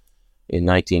in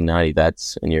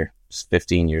 1990, and you're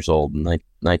 15 years old. In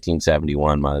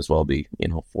 1971 might as well be,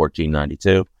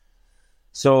 1492.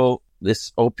 So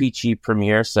this OPC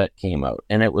Premier set came out,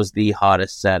 and it was the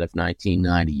hottest set of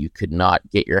 1990. You could not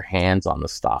get your hands on the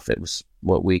stuff. It was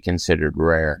what we considered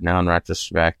rare. Now, in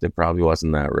retrospect, it probably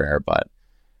wasn't that rare, but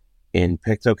in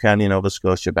Pictou County, Nova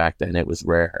Scotia back then, it was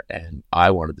rare. And I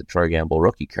wanted the Troy Gamble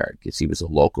rookie card because he was a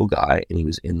local guy and he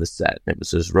was in the set. And it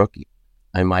was his rookie.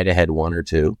 I might have had one or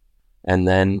two. And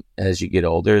then as you get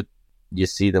older, you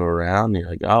see them around and you're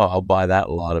like, oh, I'll buy that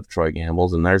lot of Troy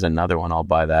Gambles. And there's another one, I'll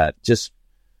buy that. Just,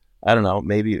 I don't know,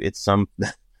 maybe it's some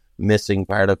missing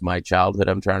part of my childhood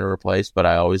I'm trying to replace, but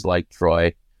I always liked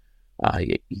Troy.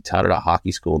 He taught at a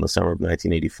hockey school in the summer of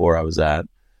 1984 I was at.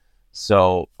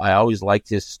 So I always liked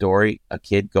his story, a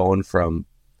kid going from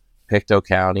Pictou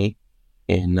County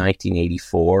in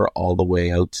 1984 all the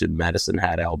way out to Medicine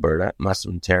Hat, Alberta. It must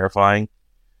have been terrifying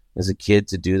as a kid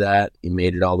to do that. He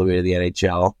made it all the way to the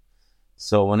NHL.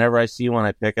 So whenever I see one,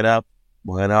 I pick it up.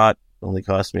 Why not? Only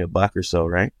cost me $1 or so,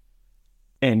 right?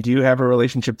 And do you have a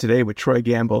relationship today with Troy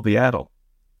Gamble, the Adel?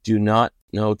 Do not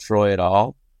know Troy at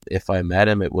all. If I met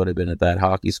him, it would have been at that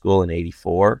hockey school in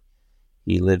 '84.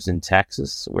 He lives in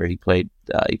Texas, where he played.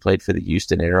 He played for the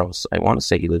Houston Aeros. I want to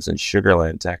say he lives in Sugar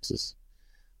Land, Texas.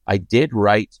 I did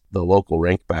write the local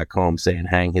rink back home saying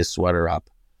hang his sweater up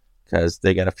because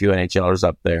they got a few NHLers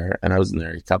up there. And I was in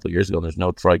there a couple of years ago and there's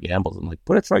no Troy Gambles. I'm like,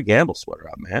 put a Troy Gamble sweater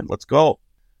up, man. Let's go.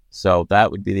 So that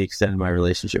would be the extent of my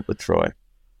relationship with Troy.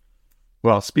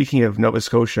 Well, speaking of Nova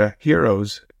Scotia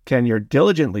heroes, Ken, you're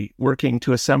diligently working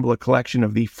to assemble a collection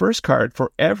of the first card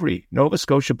for every Nova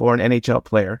Scotia-born NHL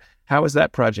player. How is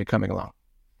that project coming along?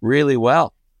 Really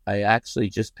well. I actually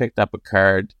just picked up a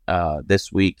card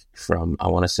this week from, I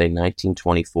want to say,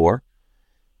 1924.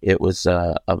 It was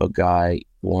of a guy,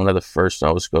 one of the first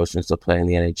Nova Scotians to play in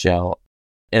the NHL.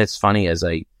 And it's funny, as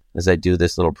I do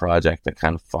this little project, I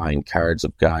kind of find cards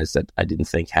of guys that I didn't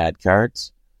think had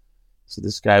cards. So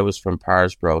this guy was from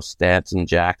Parsbro. Stanton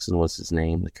Jackson was his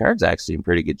name. The card's actually in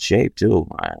pretty good shape, too.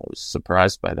 I was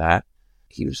surprised by that.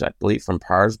 He was, I believe, from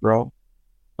Parsbro,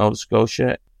 Nova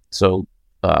Scotia. So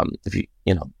if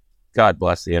God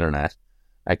bless the internet.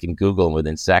 I can Google and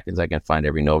within seconds I can find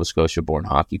every Nova Scotia-born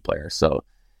hockey player. So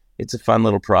it's a fun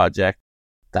little project.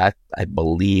 That, I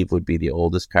believe, would be the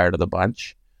oldest card of the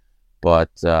bunch. But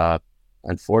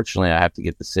unfortunately, I have to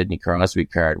get the Sidney Crosby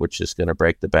card, which is going to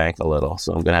break the bank a little.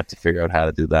 So I'm going to have to figure out how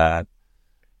to do that.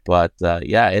 But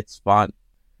yeah, it's fun.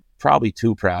 Probably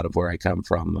too proud of where I come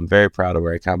from. I'm very proud of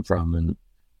where I come from. And,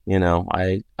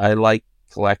 I like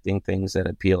collecting things that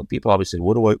appeal. People always say,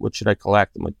 what should I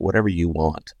collect? I'm like, whatever you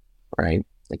want, right?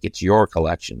 Like, it's your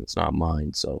collection. It's not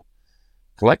mine. So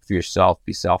collect for yourself.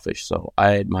 Be selfish. So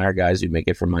I admire guys who make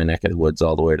it from my neck of the woods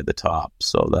all the way to the top.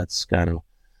 So that's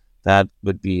that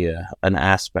would be an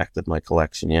aspect of my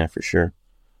collection. Yeah, for sure.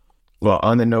 Well,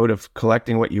 on the note of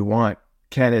collecting what you want,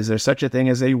 Ken, is there such a thing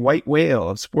as a white whale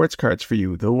of sports cards for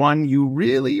you? The one you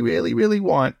really, really, really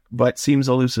want, but seems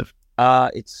elusive?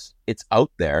 It's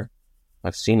out there.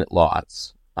 I've seen it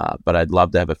lots, but I'd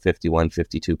love to have a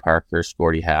 51-52 Parker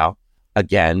Gordie Howe.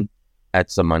 Again,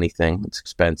 that's a money thing. It's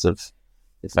expensive.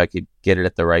 If I could get it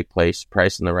at the right place,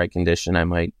 price in the right condition, I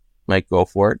might go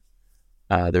for it.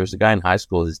 There was a guy in high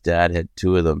school, his dad had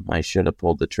 2 of them. I should have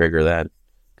pulled the trigger then,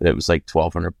 but it was like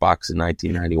 $1,200 in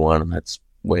 1991, and that's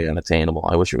way unattainable.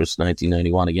 I wish it was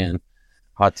 1991 again.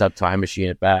 Hot tub time machine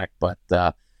it back. But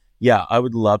yeah, I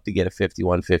would love to get a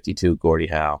 51-52 Gordie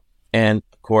Howe. And,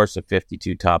 of course, a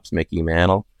 52 tops Mickey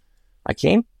Mantle. I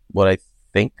came what I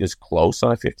think is close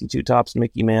on a 52 tops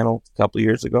Mickey Mantle a couple of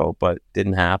years ago, but it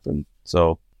didn't happen.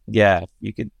 So, yeah,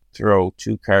 you could throw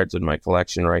 2 cards in my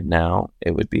collection right now.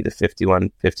 It would be the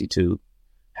 51-52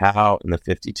 Howe and the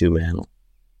 52 Mantle.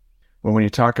 Well, when you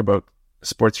talk about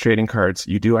sports trading cards,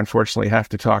 you do unfortunately have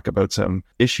to talk about some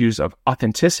issues of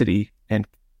authenticity, and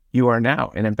you are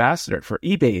now an ambassador for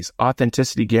eBay's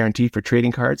authenticity guarantee for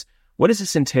trading cards. What does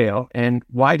this entail, and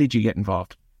why did you get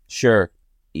involved? Sure.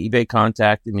 eBay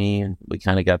contacted me, and we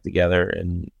kind of got together,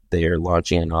 and they are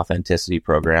launching an authenticity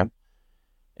program.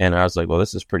 And I was like, well,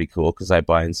 this is pretty cool because I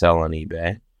buy and sell on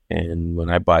eBay. And when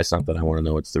I buy something, I want to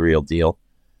know it's the real deal.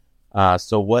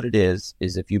 So what it is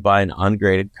if you buy an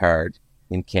ungraded card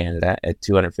in Canada at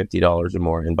 $250 or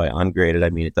more, and by ungraded, I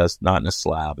mean it does not in a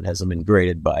slab. It hasn't been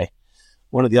graded by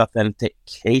one of the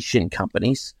authentication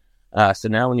companies. So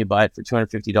now when you buy it for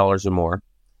 $250 or more,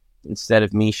 instead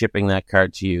of me shipping that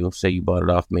card to you, say you bought it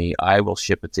off me, I will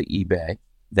ship it to eBay.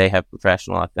 They have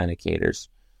professional authenticators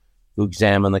who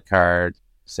examine the card,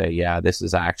 say, yeah, this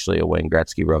is actually a Wayne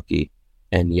Gretzky rookie.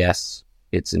 And yes,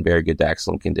 it's in very good to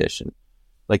excellent condition.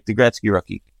 Like the Gretzky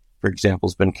rookie, for example,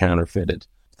 has been counterfeited.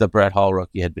 The Brett Hull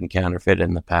rookie had been counterfeited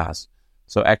in the past.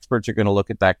 So experts are going to look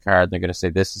at that card. And they're going to say,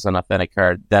 this is an authentic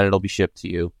card. Then it'll be shipped to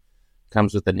you.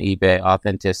 Comes with an eBay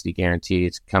authenticity guarantee.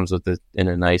 It comes with in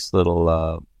a nice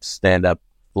little stand-up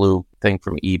blue thing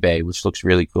from eBay, which looks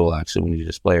really cool, actually, when you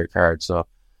display your card. So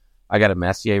I got a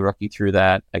Messier rookie through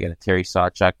that. I got a Terry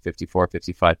Sawchuk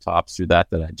 54-55 tops through that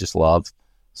I just love.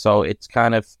 So it's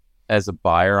kind of, as a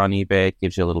buyer on eBay, it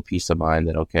gives you a little peace of mind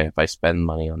that, okay, if I spend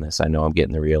money on this, I know I'm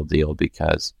getting the real deal,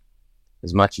 because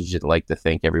as much as you'd like to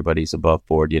think everybody's above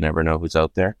board, you never know who's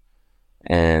out there.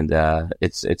 And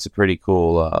it's a pretty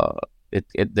cool...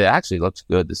 It actually looks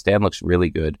good. The stand looks really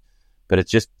good, but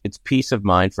it's peace of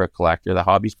mind for a collector. The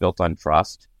hobby's built on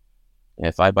trust. And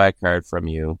if I buy a card from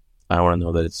you, I want to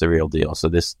know that it's the real deal. So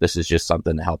this is just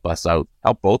something to help us out,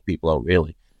 help both people out,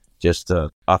 really. Just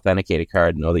to authenticate a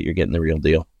card and know that you're getting the real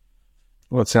deal.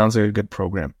 Well, it sounds like a good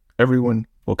program. Everyone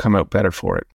will come out better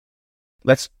for it.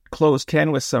 Let's close,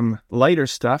 Ken, with some lighter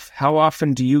stuff. How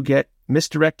often do you get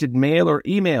misdirected mail or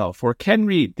email for Ken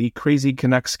Reid, the crazy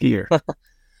Canuck skier?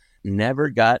 Never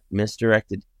got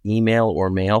misdirected email or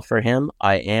mail for him.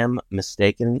 I am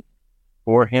mistaken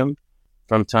for him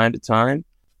from time to time.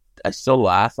 I still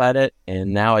laugh at it,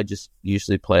 and now I just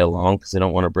usually play along because I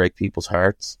don't want to break people's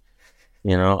hearts.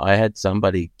 You know, I had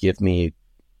somebody give me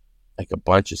like a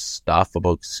bunch of stuff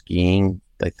about skiing.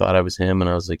 They thought I was him, and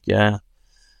I was like, yeah.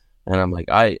 And I'm like,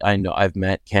 I know, I've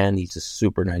met Ken. He's a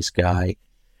super nice guy.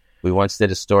 We once did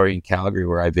a story in Calgary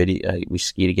where we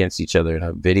skied against each other in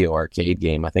a video arcade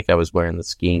game. I think I was wearing the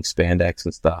skiing spandex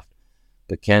and stuff.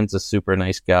 But Ken's a super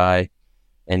nice guy.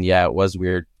 And yeah, it was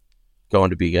weird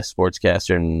going to be a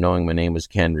sportscaster and knowing my name was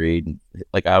Ken Reid.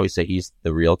 Like I always say, he's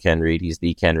the real Ken Reid. He's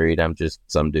the Ken Reid. I'm just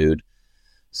some dude.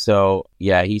 So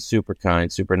yeah, he's super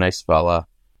kind, super nice fella.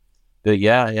 But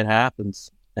yeah, it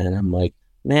happens. And I'm like,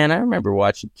 man, I remember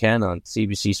watching Ken on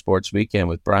CBC Sports Weekend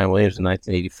with Brian Williams in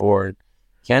 1984. And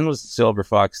Ken was the Silver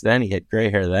Fox then. He had gray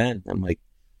hair then. I'm like,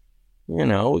 you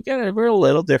know, we're a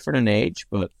little different in age,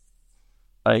 but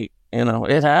it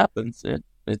happens.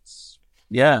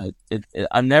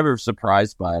 I'm never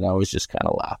surprised by it. I always just kind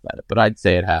of laugh at it, but I'd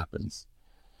say it happens.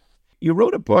 You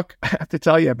wrote a book, I have to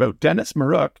tell you, about Dennis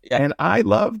Maruk, and I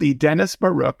love the Dennis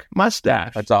Maruk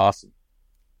mustache. That's awesome.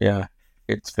 Yeah,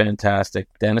 it's fantastic.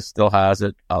 Dennis still has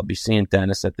it. I'll be seeing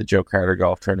Dennis at the Joe Carter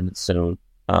Golf Tournament soon.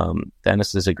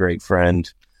 Dennis is a great friend,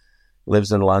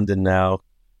 lives in London now,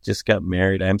 just got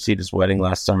married. I emceed his wedding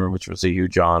last summer, which was a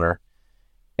huge honor.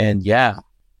 And yeah,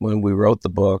 when we wrote the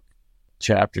book,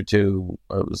 chapter 2,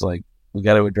 it was like, we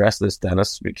got to address this,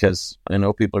 Dennis, because I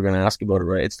know people are going to ask about it,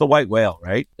 right? It's the white whale,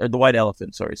 right? Or the white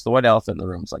elephant, sorry. It's the white elephant in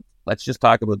the room. It's like, let's just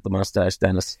talk about the mustache,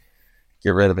 Dennis.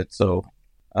 Get rid of it. So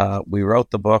we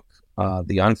wrote the book,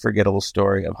 The Unforgettable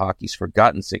Story of Hockey's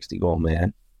Forgotten 60-Goal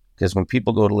Man. Because when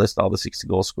people go to list all the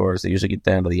 60-goal scorers, they usually get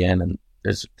down to the end, and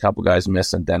there's a couple guys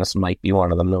missing. Dennis might be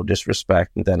one of them, no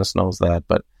disrespect, and Dennis knows that.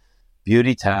 But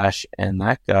beauty Tash, and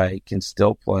that guy can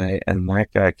still play, and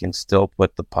that guy can still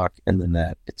put the puck in the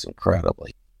net. It's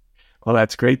incredibly. Well,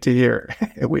 that's great to hear.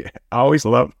 We always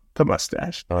love the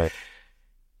mustache. All right.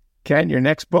 Ken, your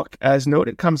next book, as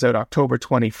noted, comes out October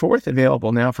 24th,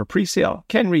 available now for pre-sale.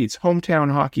 Ken Reid's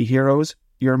Hometown Hockey Heroes.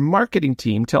 Your marketing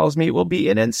team tells me it will be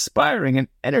an inspiring and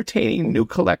entertaining new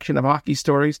collection of hockey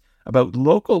stories about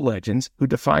local legends who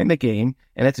define the game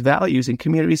and its values in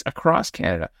communities across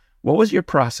Canada. What was your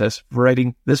process for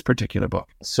writing this particular book?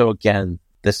 So again,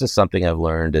 this is something I've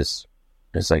learned as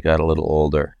I got a little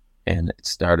older, and it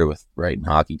started with writing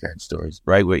hockey card stories.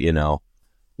 Write what you know.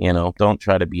 Don't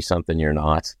try to be something you're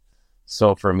not.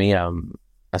 So for me, I'm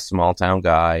a small town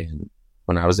guy, and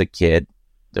when I was a kid,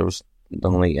 there was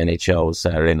only NHL was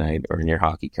Saturday night or in your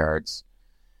hockey cards.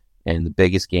 And the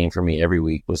biggest game for me every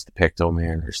week was the Pictou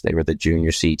Mariners. They were the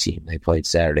junior C team. They played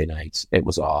Saturday nights. It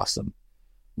was awesome.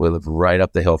 We lived right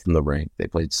up the hill from the rink. They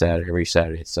played every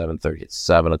Saturday at 7:30. At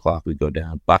 7 o'clock, we'd go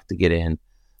down. Buck to get in.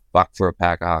 Buck for a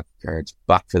pack of hockey cards.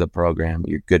 Buck for the program.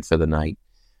 You're good for the night.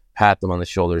 Pat them on the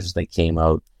shoulders as they came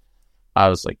out. I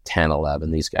was like 10,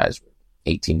 11. These guys were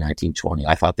 18, 19, 20.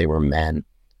 I thought they were men.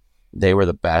 They were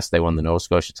the best. They won the Nova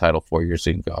Scotia title 4 years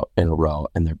ago in a row,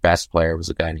 and their best player was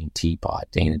a guy named Teapot,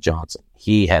 Dana Johnson.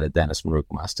 He had a Dennis Maruk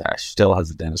mustache, still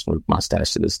has a Dennis Maruk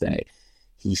mustache to this day.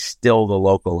 He's still the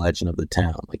local legend of the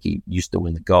town. Like, he used to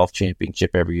win the golf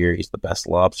championship every year. He's the best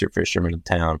lobster fisherman in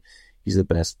town. He's the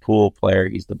best pool player.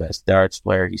 He's the best darts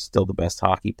player. He's still the best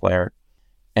hockey player.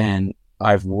 And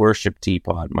I've worshipped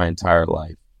Teapot my entire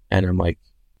life. And I'm like,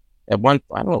 I don't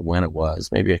know when it was,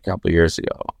 maybe a couple of years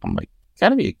ago, I'm like,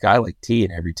 gotta be a guy like T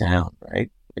in every town, right?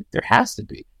 Like, there has to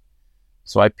be.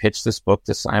 So I pitched this book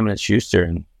to Simon &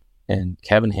 Schuster and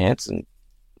Kevin Hansen,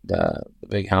 the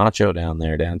big honcho down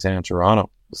there, downtown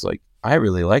Toronto. Was like, I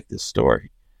really like this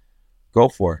story. Go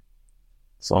for it.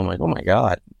 So I'm like, oh my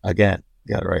God, again,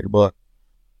 gotta write a book.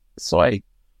 So I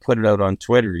put it out on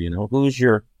Twitter,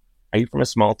 are you from a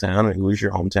small town, and who's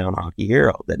your hometown hockey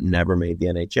hero that never made the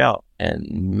NHL? And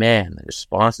man, the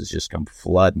responses just come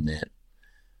flooding in.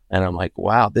 And I'm like,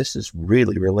 wow, this is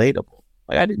really relatable.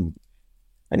 Like, I knew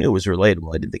it was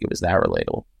relatable. I didn't think it was that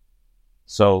relatable.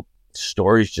 So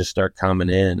stories just start coming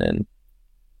in. And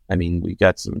I mean, we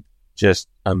got some just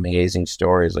amazing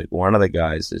stories. Like, one of the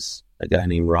guys is a guy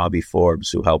named Robbie Forbes,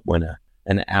 who helped win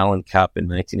an Allen Cup in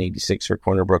 1986 for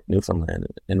Corner Brook, Newfoundland.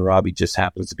 And Robbie just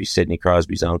happens to be Sidney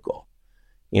Crosby's uncle,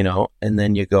 and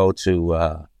then you go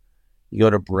to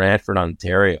Brantford,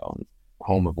 Ontario,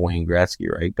 home of Wayne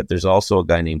Gretzky, right? But there's also a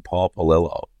guy named Paul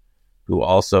Palillo who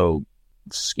also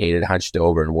skated hunched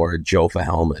over and wore a Jofa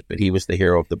helmet, but he was the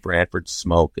hero of the Brantford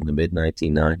Smoke in the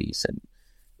mid-1990s. And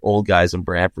old guys in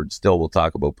Brantford still will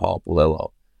talk about Paul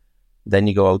Palillo. Then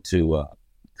you go out to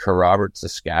Robert,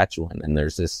 Saskatchewan, and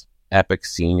there's this epic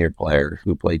senior player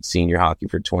who played senior hockey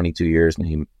for 22 years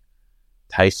named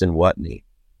Tyson Watney.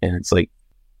 And it's like,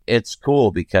 it's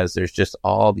cool because there's just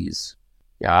all these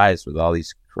guys with all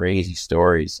these crazy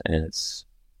stories, and it's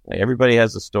like everybody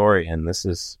has a story. And this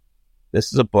is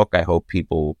a book I hope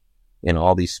people in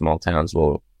all these small towns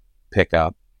will pick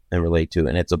up and relate to.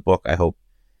 And it's a book I hope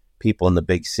people in the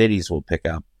big cities will pick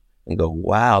up and go,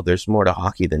 wow, there's more to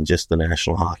hockey than just the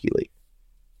National Hockey League.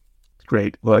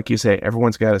 Great. Well, like you say,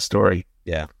 everyone's got a story.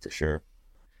 Yeah, for sure.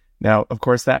 Now, of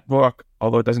course, that book,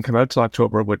 although it doesn't come out till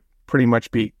October, would pretty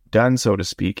much be done, so to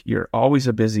speak. You're always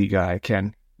a busy guy,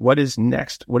 Ken. What is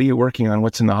next? What are you working on?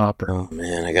 What's in the hopper? Oh,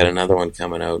 man, I got another one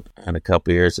coming out in a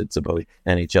couple of years. It's about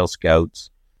NHL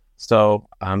scouts. So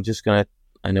I'm just going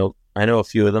to, I know a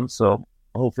few of them, so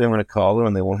hopefully I'm going to call them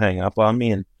and they won't hang up on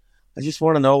me. And I just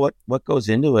want to know what goes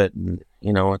into it. And,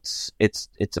 you know, it's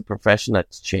a profession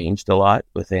that's changed a lot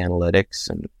with analytics,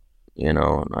 and, you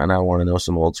know, and I want to know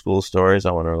some old school stories.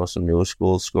 I want to know some new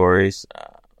school stories.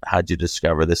 How'd you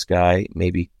discover this guy?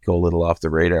 Maybe go a little off the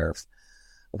radar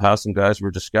of how some guys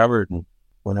were discovered. And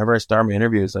whenever I start my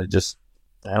interviews, I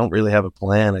don't really have a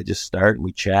plan. I just start and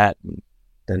we chat, and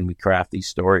then we craft these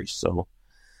stories. So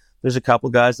there's a couple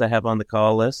guys I have on the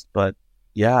call list, but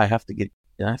yeah, I have to get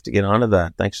onto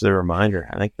that. Thanks for the reminder.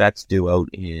 I think that's due out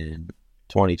in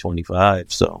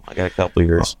 2025. So I got a couple of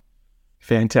years.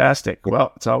 Fantastic.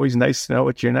 Well, it's always nice to know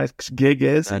what your next gig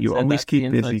is. You always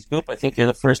keep busy. Scoop. I think you're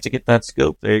the first to get that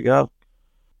scoop. There you go.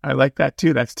 I like that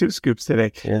too. That's 2 scoops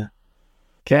today. Yeah.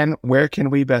 Ken, where can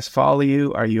we best follow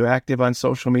you? Are you active on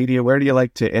social media? Where do you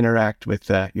like to interact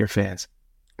with your fans?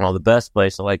 Well, the best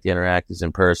place I like to interact is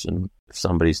in person. If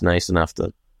somebody's nice enough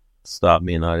to stop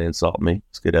me and not insult me,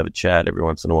 it's good to have a chat every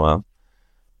once in a while.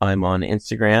 I'm on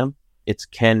Instagram. It's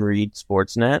Ken Reid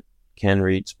Sportsnet. Ken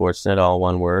Reid Sportsnet, all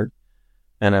one word.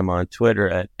 And I'm on Twitter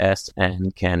at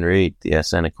SN Ken Reid. The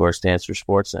SN, of course, stands for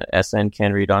Sportsnet. SN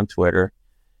Ken Reid on Twitter.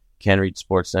 Ken Reid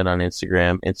Sportsnet on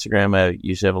Instagram. I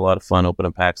usually have a lot of fun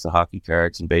opening packs of hockey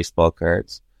cards and baseball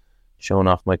cards, showing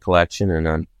off my collection.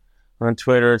 And on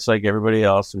Twitter, it's like everybody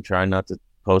else. I'm trying not to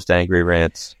post angry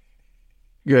rants.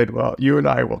 Good. Well, you and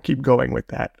I will keep going with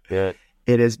that. Good.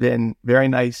 It has been very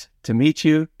nice to meet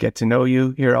you, get to know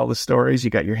you, hear all the stories. You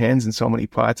got your hands in so many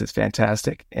pots. It's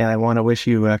fantastic. And I want to wish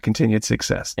you continued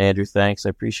success. Andrew, thanks. I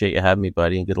appreciate you having me,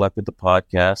 buddy, and good luck with the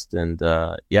podcast. And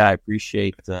yeah, I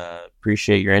appreciate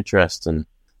your interest. And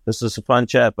this was a fun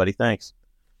chat, buddy. Thanks.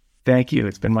 Thank you.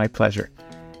 It's been my pleasure.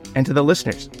 And to the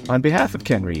listeners, on behalf of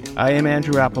Ken Reid, I am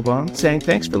Andrew Applebaum saying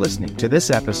thanks for listening to this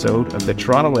episode of the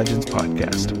Toronto Legends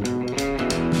podcast.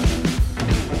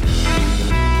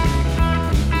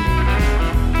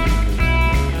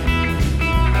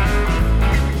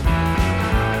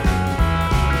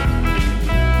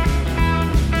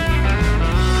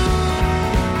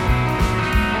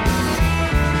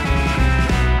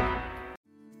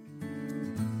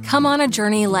 Come on a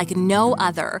journey like no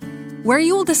other, where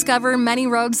you will discover many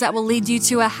roads that will lead you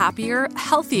to a happier,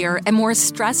 healthier, and more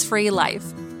stress-free life.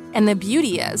 And the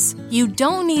beauty is, you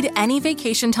don't need any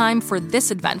vacation time for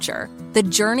this adventure. The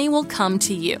journey will come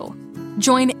to you.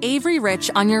 Join Avery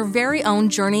Rich on your very own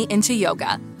journey into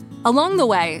yoga. Along the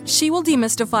way, she will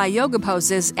demystify yoga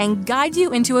poses and guide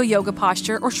you into a yoga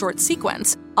posture or short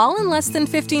sequence, all in less than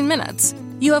 15 minutes.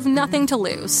 You have nothing to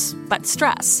lose but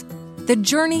stress. The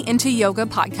Journey into Yoga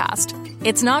podcast.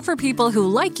 It's not for people who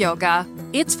like yoga,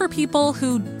 it's for people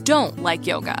who don't like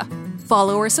yoga.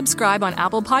 Follow or subscribe on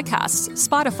Apple Podcasts,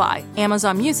 Spotify,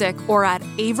 Amazon Music, or at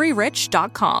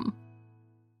averyrich.com.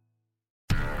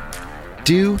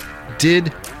 Do,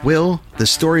 Did, Will, the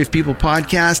Story of People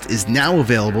podcast is now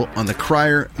available on the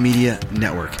Crier Media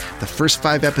Network. The first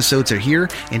 5 episodes are here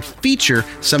and feature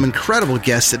some incredible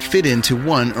guests that fit into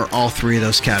one or all 3 of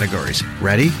those categories.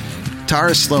 Ready?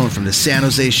 Tara Sloan from the San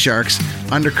Jose Sharks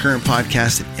Undercurrent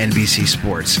podcast at NBC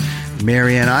Sports.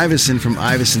 Marianne Iveson from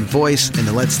Iveson Voice and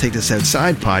the Let's Take This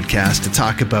Outside podcast to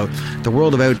talk about the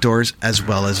world of outdoors as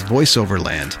well as voiceover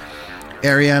land.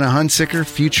 Ariana Hunsicker,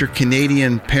 future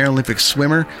Canadian Paralympic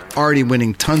swimmer, already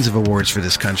winning tons of awards for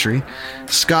this country.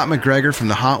 Scott McGregor from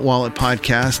the Hot Wallet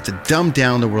podcast to dumb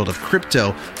down the world of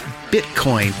crypto,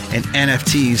 Bitcoin, and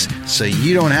NFTs so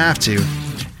you don't have to.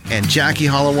 And Jackie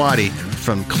Holowati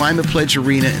from Climate Pledge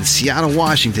Arena in Seattle,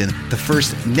 Washington, the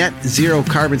first net zero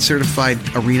carbon certified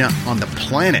arena on the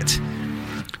planet.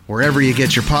 Wherever you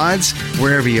get your pods,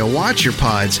 wherever you watch your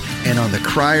pods, and on the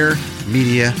Crier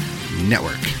Media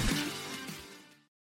Network.